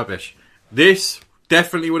 this is rubbish. This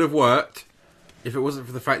definitely would have worked if it wasn't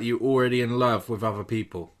for the fact that you're already in love with other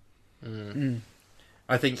people.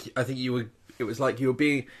 I think you were. It was like you were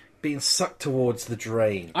being sucked towards the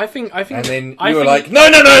drain, I think. and then I you were think- like,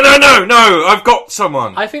 no! I've got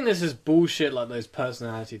someone. I think this is bullshit, like those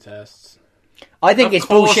personality tests. I think Of it's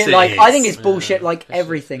course bullshit. it Like I think is. it's bullshit. Like It's-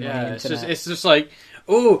 everything on Yeah, the it's internet. just like,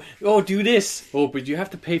 oh, do this. Oh, but you have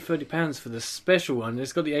to pay £30 for the special one.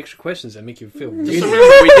 It's got the extra questions that make you feel Just really.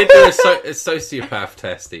 remember, we did do a sociopath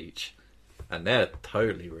test each, and they're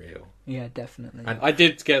totally real. Yeah, definitely. And- I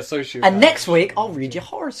did get sociopath. And next week I'll read your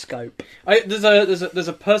horoscope. There's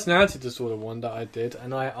a personality disorder one that I did,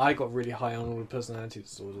 and I got really high on all the personality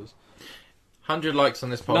disorders. 100 likes on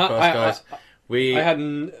this No, podcast, guys. I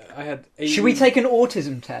had 80, Should we take an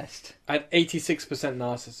autism test? I had 86%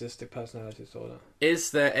 narcissistic personality disorder.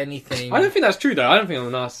 Is there anything? I don't think that's true though. I don't think I'm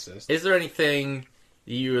a narcissist. Is there anything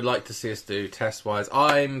you would like to see us do test-wise?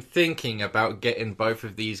 I'm thinking about getting both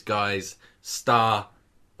of these guys star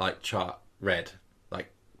chart red,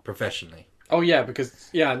 like professionally. Oh yeah, because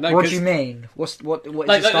no. What 'cause, do you mean? What is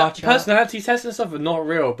like, a star like chart? personality tests and stuff are not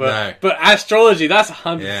real, but No. but astrology, that's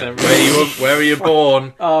 100% Yeah. real. Where were you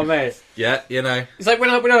born? Oh mate, Yeah, you know. it's like when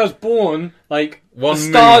I was born, like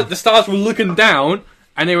One the stars were looking down,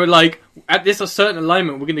 and they were like, at this a certain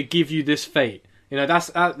alignment, we're going to give you this fate. You know, that's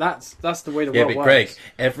the way the Yeah, world but works. Greg,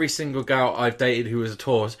 every single girl I've dated who was a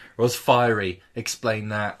Taurus was fiery. Explain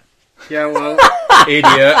that. Yeah, well,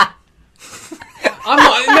 Idiot.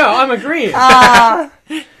 I'm agreeing. Ah,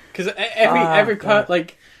 Because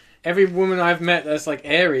God. every woman I've met that's like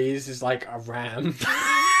Aries is like a ram.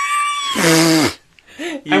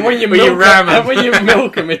 And when you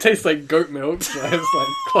milk them, it tastes like goat milk. So it's like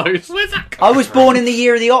close. Where's that? I was born in the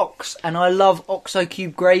year of the ox, and I love Oxo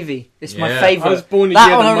Cube gravy. It's my Yeah. favourite. I was born in the That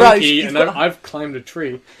year of on the a roast, monkey, you've and got- I've climbed a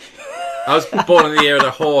tree. I was born in the year of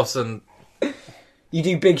the horse, and You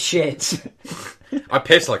do big shit. I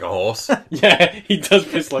piss like a horse. Yeah, he does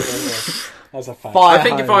piss like a horse. That's a fact. Fire I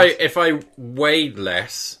think hose. if I weighed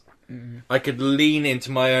less, I could lean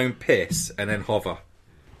into my own piss and then hover.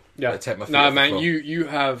 Yeah, take my feet nah, off the man, floor. you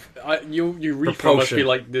have your urethra must Propulsion. be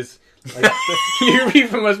like this. Like, your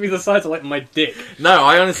urethra must be the size of like my dick. No,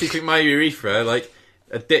 I honestly think my urethra, like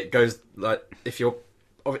a dick, goes like if your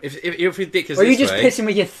dick is Or are you this just way. pissing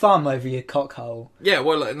with your thumb over your cock hole? Yeah,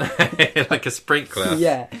 well, like, like a sprinkler.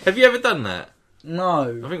 Yeah. Have you ever done that? I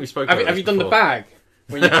No. think we spoke. Have, about have this you done the before. bag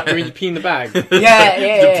when you pee in the bag?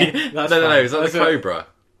 Yeah. No, That's no, fine. is that That's the a- Cobra?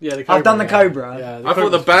 Yeah, the cobra, I've done the yeah. cobra. Yeah, I thought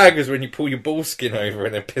the cobra's- bag was when you pull your ball skin over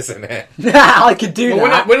and then piss in it. I could do Well,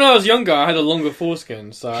 that. when I was younger, I had a longer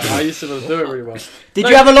foreskin, so I used to be able to do it really well. Did No,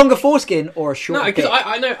 you have a longer foreskin or a short No, because dick?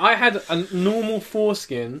 I know I had a normal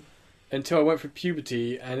foreskin until I went through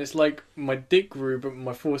puberty, and it's like my dick grew, but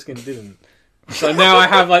my foreskin didn't. So now I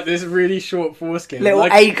have like this really short foreskin, Little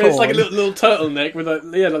like, acorn. It's like a little turtleneck with a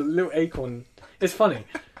like a little acorn. It's funny.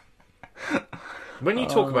 When you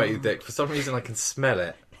talk about your dick, for some reason I can smell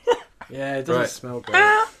it. Yeah, it doesn't Right. smell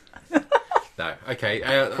great. No, okay.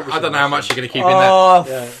 I don't know how much you're going to keep in there. Oh,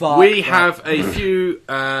 Yeah. fuck. We have a few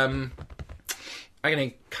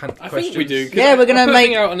agony cunt I questions. think we do. 'cause Yeah, we're gonna I put a make-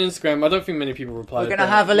 thing out on Instagram. I don't think many people replied. We're going to but-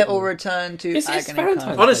 have a little return to It's agony Valentine's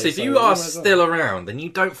cunt. Day. Honestly, if So you we are might as well. still around and you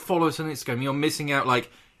don't follow us on Instagram, you're missing out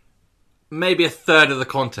like maybe a third of the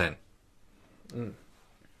content.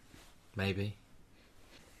 Maybe.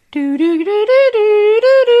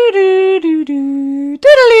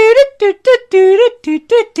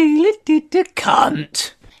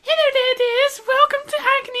 Cunt. Hello there, dears. Welcome to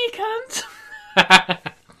Agony Cunt.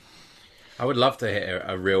 I would love to hear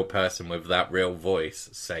a real person with that real voice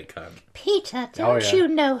say cunt. Peter, Oh, don't yeah. you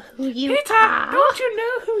know who you Peter, are? don't you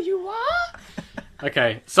know who you are?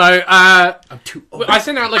 Okay, so I I'm too old.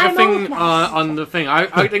 sent out like a I'm thing old now. on the thing. I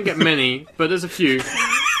didn't get many, but there's a few.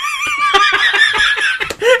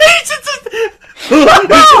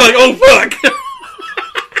 like, oh fuck!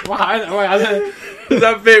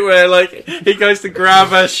 That bit where like he goes to grab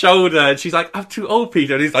her shoulder and she's like, "I'm too old,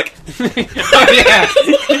 Peter," and he's like, Oh yeah,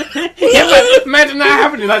 yeah. But imagine that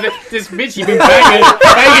happening. Like this bitch you've been banging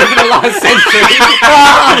for the last century.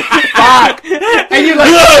 And you're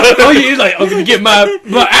like, oh, you're like, I'm gonna get my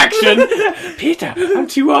action. Peter, I'm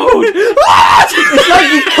too old. It's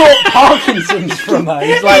like you caught Parkinson's from her.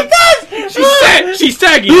 He's like, She's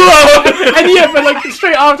tagging. And yeah, but like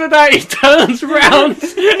straight after that, he turns around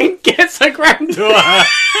and gets her granddaughter.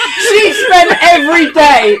 she spent every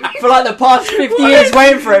day for like the past 50 years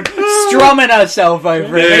waiting for him, strumming herself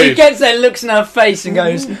over him. And he Dude. gets there, looks in her face, and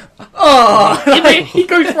goes, "Oh." And then he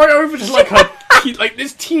goes right over to like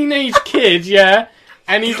this teenage kid, yeah.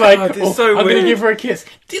 And he's like, God, it's so I'm weird. gonna give her a kiss.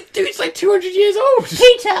 Dude's like 200 years old.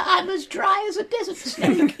 Peter, I'm as dry as a desert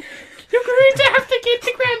snake. You're going to have to get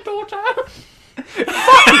the granddaughter.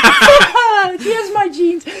 She has my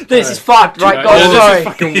jeans. This is fucked, right? Yeah, God, this sorry. is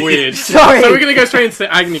fucking weird. Sorry. So we're gonna go straight into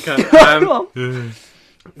the Agony Cunt. Come on.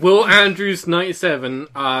 Will Andrews 97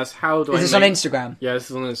 asks, "How do I?" Is this make... on Instagram? Yeah, this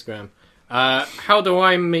is on Instagram. How do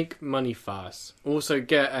I make money fast? Also,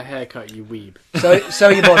 get a haircut, you weeb. So,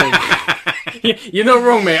 sell your body. You're not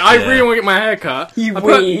wrong, mate. I really want to get my haircut. You I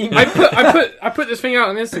put, weeb. I put this thing out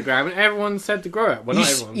on Instagram, and everyone said to grow it. Well, You,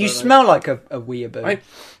 not everyone. you but, like, smell like a weeaboo.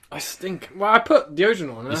 I stink. Well, I put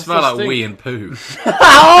deodorant on. And You I smell still like stink. wee and poo.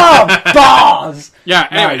 Oh, bars! Yeah.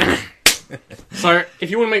 Anyway. So, if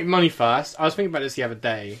you want to make money fast, I was thinking about this the other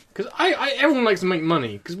day because everyone likes to make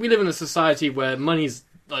money because we live in a society where money's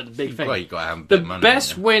like the big thing. Well, you gotta have a The bit of money. best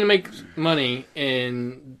haven't way to make money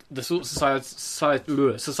in the sort of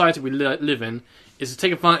society we live in is to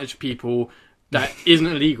take advantage of people, that isn't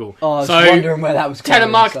illegal. Oh, I was so wondering where that was going.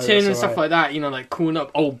 telemarketing and stuff like that, you know, like calling up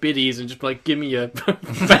old biddies and just like, give me your bank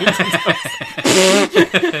details.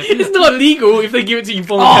 It's not illegal if they give it to you Oh,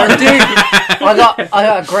 voluntarily. dude! I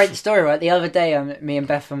got a great story, right? The other day, me and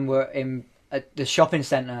Bethan were in the shopping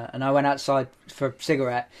centre, and I went outside for a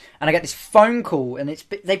cigarette, and I get this phone call, and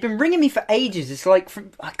they've been ringing me for ages. It's like,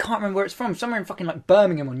 I can't remember where it's from, somewhere in fucking like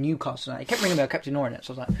Birmingham or Newcastle. It kept ringing me, I kept ignoring it,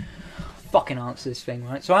 so I was like, fucking answer this thing,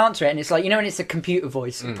 right? So I answer it, and it's like, you know when it's a computer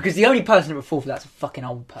voice, because the only person that would fall for that's a fucking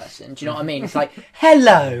old person, do you know what I mean? It's like,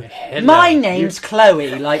 hello. My name's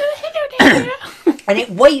Chloe, like... And it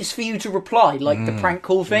waits for you to reply, like the prank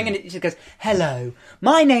call thing, and it just goes, hello,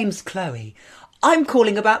 my name's Chloe. I'm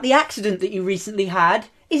calling about the accident that you recently had.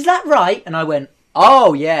 Is that right? And I went,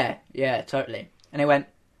 oh, yeah, totally. And it went,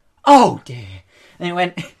 oh, dear. And it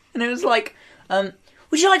went, and it was like,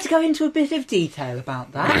 would you like to go into a bit of detail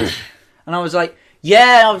about that? And I was like,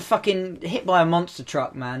 yeah, I was fucking hit by a monster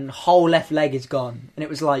truck, man. Whole left leg is gone. And it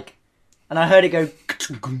was like, and I heard it go,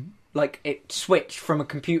 like it switched from a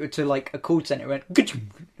computer to like a call centre. It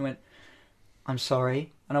went, I'm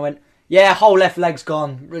sorry. And I went, yeah, whole left leg's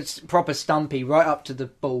gone. It's proper stumpy, right up to the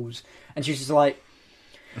balls. And she was just like,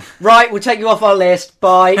 right, we'll take you off our list.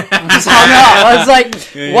 Bye. And just hung up. I was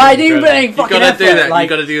like, why do you put any fucking effort? Do that. Like, you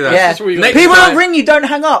gotta do that. Yeah. That's what you Next People time- don't ring you, don't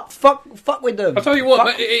hang up. Fuck with them. I'll tell you what,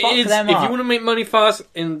 Fuck it is, them if up. you want to make money fast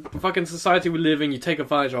in the fucking society we live in, you take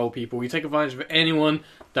advantage of old people. You take advantage of anyone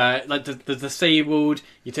that, like the disabled.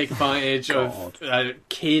 You take advantage of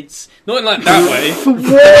kids. Not in like that way.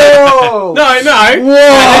 Whoa! No.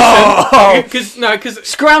 Whoa! Because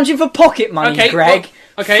Scrounging for pocket money, okay, Greg.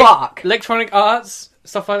 well, okay. Fuck. Electronic arts,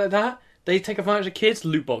 stuff like that. They take advantage of kids.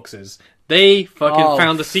 Loot boxes. They fucking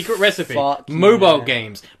found the secret recipe. Fuck Mobile yeah.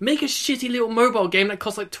 games. Make a shitty little mobile game that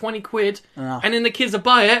costs like 20 quid, Ah. and then the kids will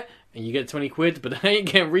buy it, and you get 20 quid, but they ain't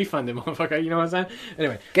getting refunded, motherfucker. You know what I'm saying?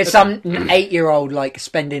 Anyway. Get some 8-year-old like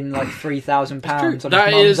spending like £3,000 on his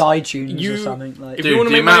That mum's is- iTunes you- or something. Like, If you Dude, wanna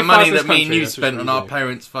the make amount of money money fast that in me this and you country, spent that's on what our we do.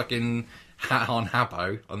 parents' fucking hat on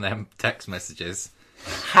Habbo on them text messages.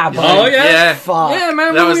 Habbo. Oh, yeah? Yeah. Fuck. Yeah,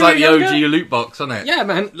 man. That when was we like were the younger- OG loot box, wasn't it? Yeah,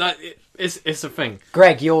 man. Like it's a thing.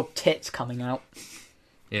 Greg, your tits coming out.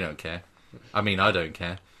 You don't care. I mean, I don't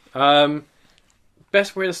care.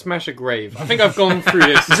 Best way to smash a grave. I think I've gone through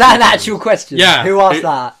this. Is that an actual question? Yeah. Who asked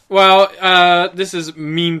that? Well, this is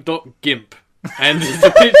meme.gimp, and it's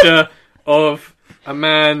a picture of a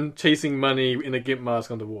man chasing money in a gimp mask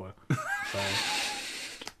underwater. So,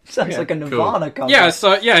 Sounds like a Nirvana cover. yeah,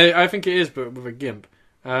 I think it is, but with a gimp.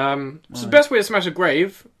 So the best way to smash a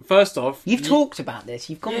grave, first off... You've talked about this.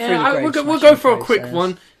 You've gone through the Yeah, grave we'll go smashing for a quick process.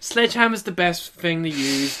 one. Sledgehammer's the best thing to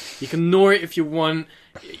use. You can gnaw it if you want.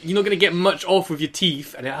 You're not going to get much off with your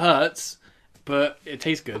teeth, and it hurts, but it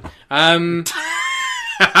tastes good. And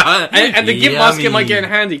the gimp mask Yummy. might get in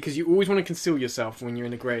handy, because you always want to conceal yourself when you're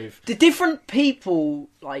in a grave. Do different people,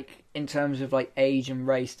 like, in terms of, like, age and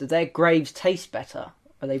race, do their graves taste better?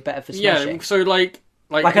 Are they better for smashing? Yeah, so like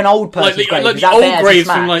an old person's grave, like is the that old better to graves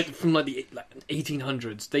smash? from the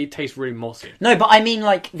 1800s. They taste really mossy. No, but I mean,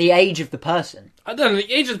 like, the age of the person. I don't know.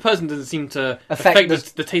 The age of the person doesn't seem to Affect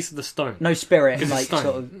affect the taste of the stone. No spirit, 'Cause it's like, stone.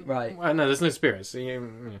 sort of, right. Well, no, there's no spirits.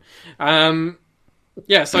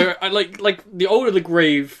 Yeah, so I like the older the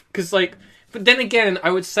grave, because like, but then again,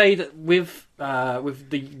 I would say that with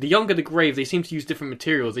the younger the grave, they seem to use different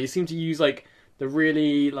materials. They seem to use like the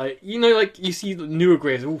really like you see the newer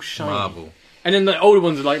graves are all shiny, Marble. and then the older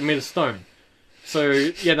ones are like made of stone. So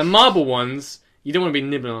yeah, the marble ones. You don't want to be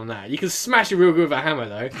nibbling on that. You can smash it real good with a hammer,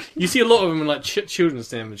 though. You see a lot of them in like children's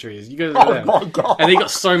cemeteries. You go to them, my God. and they got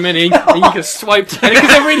so many, and you can swipe. And because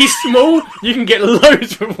they're really small, you can get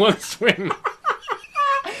loads with one swing.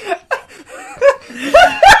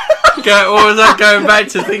 What was that going back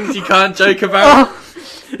to things you can't joke about?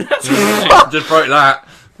 Just broke that.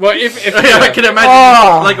 Well, if I can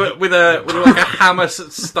imagine like with like a hammer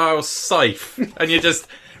style scythe, and you just.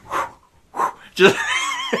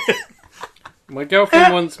 my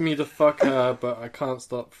girlfriend wants me to fuck her, but I can't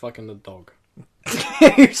stop fucking the dog.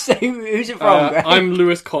 Who's it from, Greg? I'm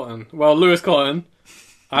Lewis Cotton. Well, Lewis Cotton.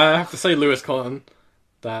 I have to say, Lewis Cotton,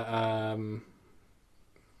 that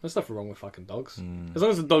there's nothing wrong with fucking dogs, as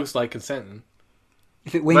long as the dog's like consenting.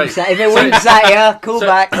 If it winks Wait, at you, call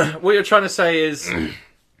back. What you're trying to say is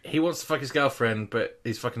he wants to fuck his girlfriend, but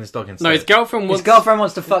he's fucking his dog instead. No, his girlfriend His wants. girlfriend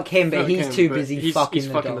wants to fuck him, but fuck he's him, too but busy he's fucking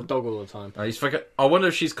fucking the the dog. dog all the time. He's fucking. I wonder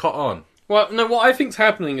if she's caught on. Well, no, what I think's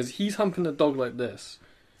happening is he's humping the dog like this.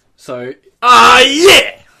 So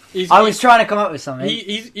Yeah. he's, I was trying to come up with something.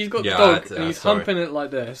 he's got Yeah, the dog that's- and he's sorry. humping it like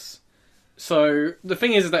this. So the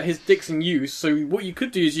thing is that his dick's in use. So what you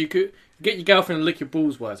could do is if Get your girlfriend to lick your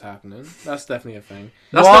balls while it's happening. That's definitely a thing.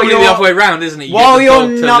 That's While not really you're- the other way around, isn't it? You While get the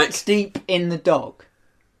you're dog to nuts deep in the dog.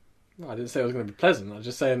 No, I didn't say it was going to be pleasant. I was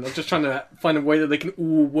just saying, I was just trying to find a way that they can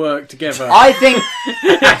all work together. I think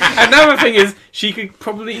Another thing is, she could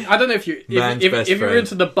probably. I don't know if you Man's if best you're friend.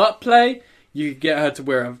 into the butt play, you could get her to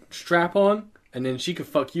wear a strap on, and then she could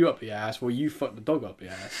fuck you up the ass, while you fuck the dog up the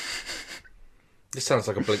ass. This sounds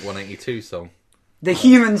like a Blink 182 song. the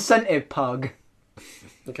human-centered pug.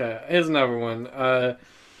 Okay, here's another one.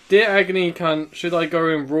 Dear Agony Cunt, should I go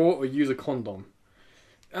in raw or use a condom?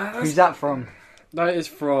 Who's that from? That is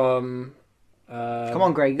from. Come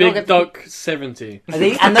on, Greg. You Big gotta get- Duck 70.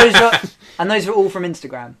 And those are all from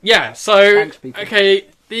Instagram. Yeah. So Thanks, people. okay,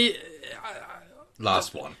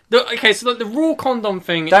 Last one. so the raw condom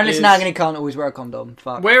thing. Don't listen is, to Agony Can't always wear a condom.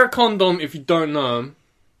 Fuck. Wear a condom if you don't know them.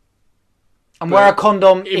 And wear a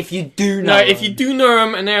condom if- if you do know. No, if you them. do know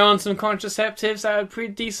them and they're on some contraceptives that are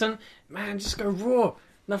pretty decent, man, just go raw.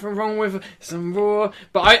 Nothing wrong with some raw.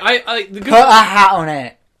 But I the good. Put a hat on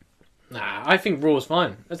it. Nah, I think raw's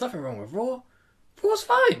fine. There's nothing wrong with raw. Raw's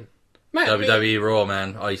fine. Man, WWE Raw,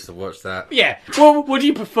 man. I used to watch that. Yeah. Well, what do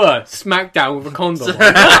you prefer? SmackDown with a condom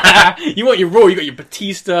on? You want your Raw, you got your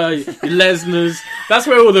Batista, your Lesnar's. That's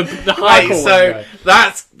where all the hardcore ones So go.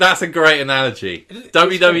 that's a great analogy.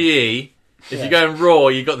 WWE. If Yeah. you go in Raw,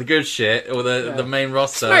 you got the good shit or the main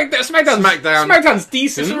roster. SmackDown's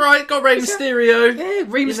decent. It's alright. Got Rey Mysterio. Yeah,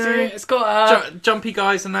 Rey You Mysterio. know, It's got Jumpy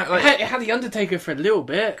guys and that. Like it had the Undertaker for a little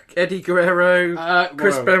bit. Eddie Guerrero.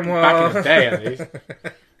 Chris Benoit. Back in the day, at least.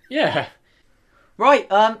 Yeah.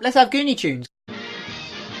 Right, let's have Goonie tunes.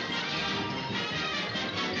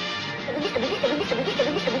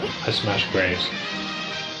 I smash graves.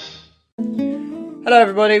 Hello,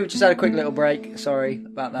 everybody. We just had a quick little break. Sorry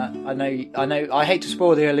about that. I know. I hate to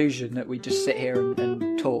spoil the illusion that we just sit here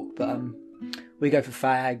and talk, but we go for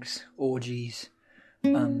fags, orgies,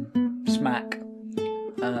 smack,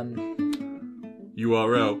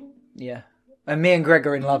 URL. yeah. And me and Greg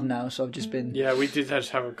are in love now, so I've just been. Yeah, we did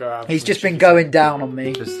just have a go out. He's just been going down on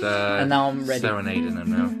me. Just And now I'm ready. serenading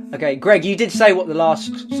them now. Okay, Greg, you did say what the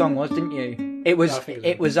last song was, didn't you? It was. I think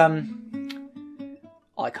It was.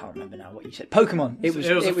 I can't remember now what you said. Pokemon. It was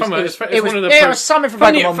something from one of the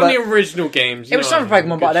Pokemon. from the But original games. it was something from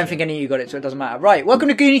Pokemon, but I don't think any of you got it, so it doesn't matter. Right, welcome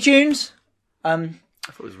to Goonie Tunes. I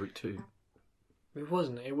thought it was Route 2. It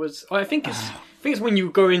wasn't. It was. I think it's when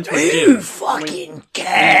you go into a Who gym. fucking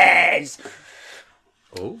cares?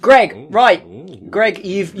 Oh. Greg, Ooh. right. Ooh. Greg,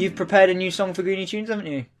 you've prepared a new song for Goonie Tunes, haven't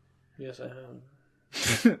you? Yes, I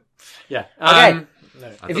have. Yeah. Okay.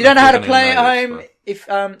 No. If you don't know how to if play you're at gonna know home, this, if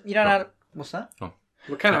you don't know how to, what's that?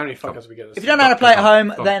 We can't how many fuckers we get. If you don't know how to play at home,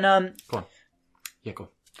 Go on. then Yeah, go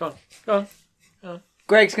on. Go on.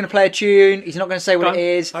 Greg's going to play a tune. He's not going to say Go what on. it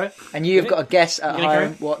is, Alright. and you've got to guess at You gonna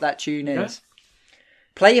home what that tune Okay. is.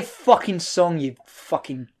 Play your fucking song, you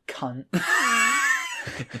fucking cunt.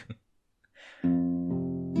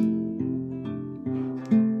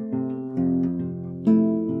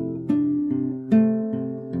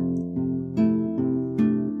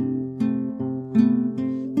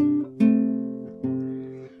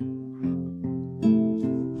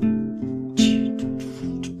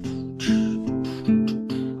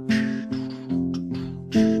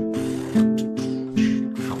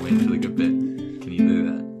 Can't wait for the good bit. Can you do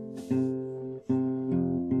that?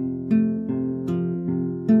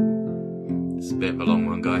 It's a bit of a long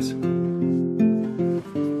one, guys.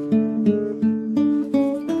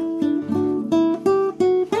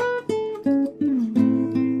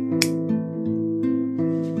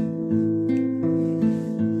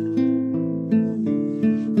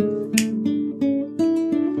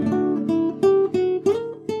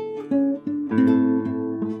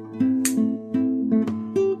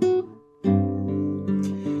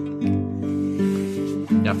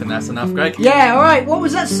 Yeah, I think that's enough, Greg. Yeah, alright, what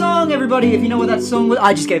was that song, everybody? If you know what that song was,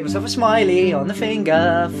 I just gave myself a smiley on the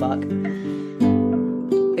finger. Fuck.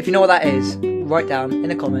 If you know what that is, write down in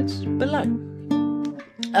the comments below.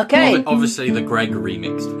 Okay. Obviously, the Greg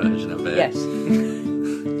remixed version of it. Yes.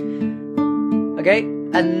 Okay,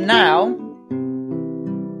 and now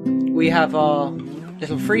we have our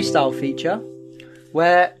little freestyle feature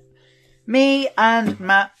where me and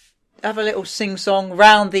Matt have a little sing-song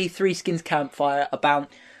round the Three Skins campfire about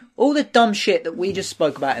all the dumb shit that we just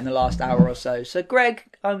spoke about in the last hour or so. So, Greg,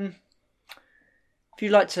 if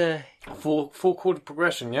you'd like to, Full chord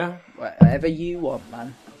progression, yeah. whatever you want,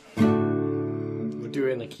 man. We'll do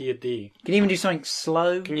it in the key of D. You can even do something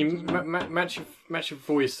slow. Can you match your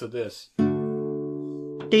voice to this?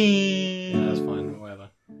 Ding. Yeah, that's fine. Whatever.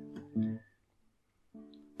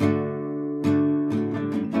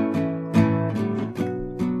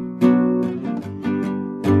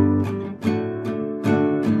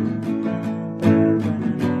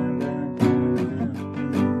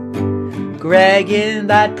 Greg in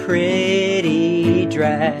that pretty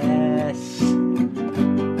dress,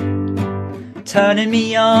 turning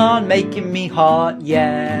me on, making me hot,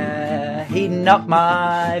 yeah, heating up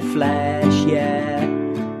my flesh, yeah.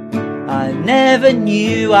 I never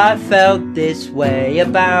knew I felt this way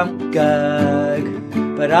about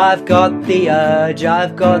Gerg, but I've got the urge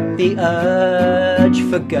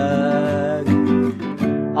for Gerg.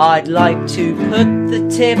 I'd like to put the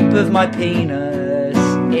tip of my penis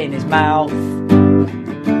in his mouth.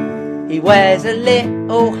 He wears a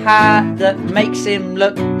little hat that makes him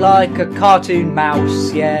look like a cartoon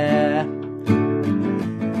mouse, yeah.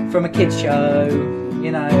 From a kids show,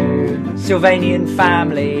 you know, Sylvanian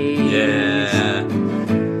Family. Yeah.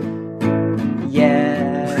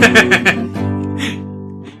 Yeah.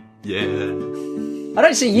 Yeah. I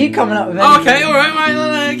don't see you coming up with anything. Okay, alright, right.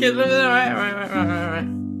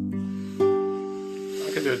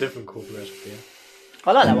 I could do a different cool commercial for you.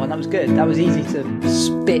 I like that one, that was good. That was easy to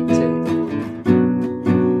spit to.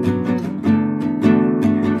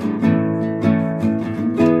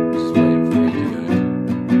 Just waiting for you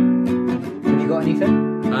to Have you got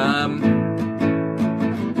anything? go.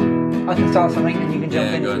 I can start something and you can jump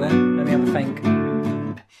Yeah, in if go you on want. then. Let me have a think.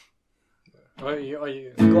 Are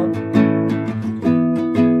you? Go on.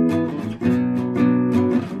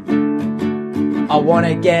 I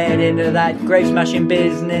wanna get into that grave smashing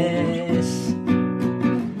business,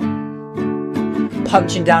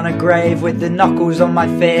 punching down a grave with the knuckles on my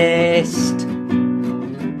fist.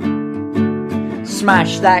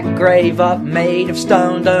 Smash that grave up made of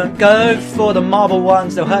stone. Don't go for the marble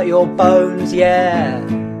ones, they'll hurt your bones, yeah.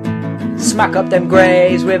 Smack up them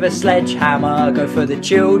graves with a sledgehammer. Go for the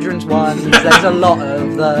children's ones, there's a lot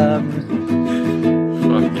of them.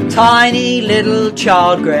 Fucking Tiny little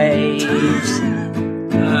child graves.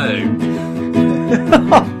 no.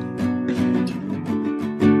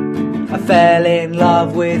 I fell in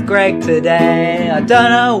love with Greg today. I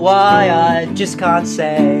don't know why, I just can't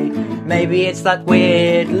say. Maybe it's that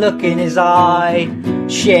weird look in his eye.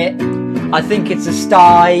 Shit, I think it's a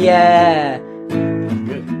star, yeah.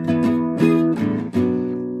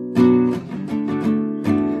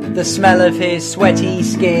 The smell of his sweaty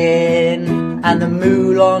skin and the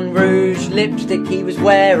Moulin Rouge lipstick he was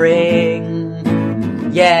wearing.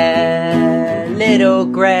 Yeah, little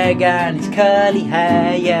Greg and his curly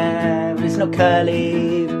hair, yeah. Well, it's not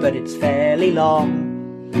curly, but it's fairly long.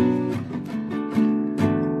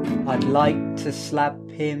 I'd like to slap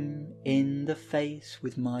him in the face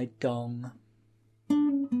with my dong.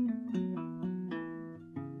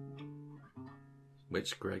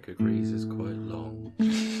 Which Greg agrees is quite long.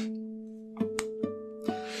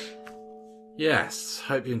 Yes,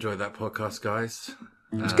 hope you enjoyed that podcast, guys.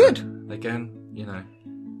 It's good. Again, you know,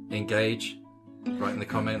 engage, write in the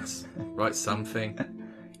comments, write something.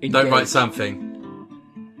 Don't write something.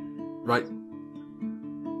 Write,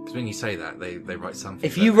 because when you say that, they write something.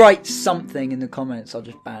 If you write something in the comments, I'll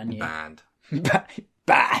just ban you. Banned.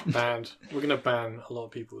 Ban. Banned. We're gonna ban a lot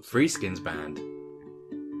of people. Free Skins banned.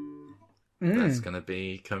 That's going to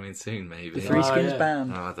be coming soon, maybe. The Free Skins yeah.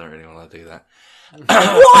 ban. Oh, I don't really want to do that.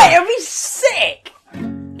 What? It'll be sick!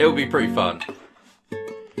 It'll be pretty fun.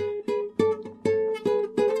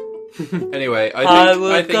 Anyway, I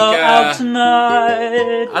would think, go out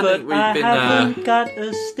tonight, I but think we've I been, haven't got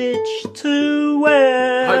a stitch to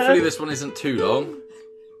wear. hopefully this one isn't too long.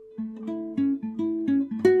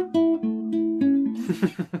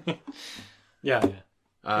 Yeah.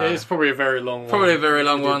 It's probably a very long one. Probably a very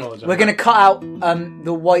long I do one. apologise. We're going to cut out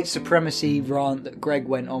the white supremacy rant that Greg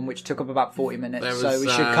went on, which took up about 40 minutes, There so was, we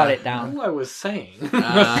should cut it down. All I was saying.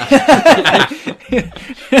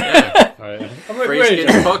 Yeah. Right. Free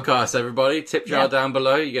Skins podcast, everybody. Tip jar down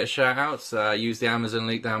below. You get shout outs. Use the Amazon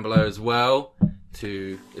link down below as well.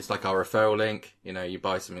 It's like our referral link. You know, you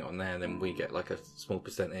buy something on there, and then we get like a small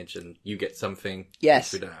percentage, and you get something.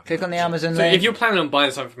 Yes. We don't have Click on the much. Amazon So link. if you're planning on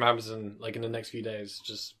buying something from Amazon, like in the next few days,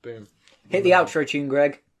 just boom. Hit the outro tune,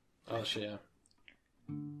 Greg. Oh shit, yeah.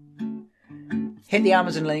 Hit the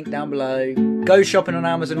Amazon link down below. Go shopping on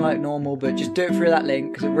Amazon like normal, but just do it through that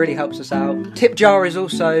link because it really helps us out. Tip jar is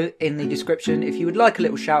also in the description. If you would like a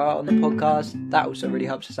little shout out on the podcast, that also really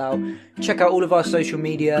helps us out. Check out all of our social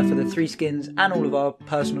media for the Three Skins and all of our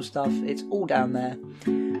personal stuff. It's all down there.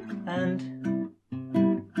 And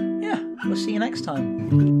yeah, we'll see you next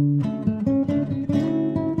time.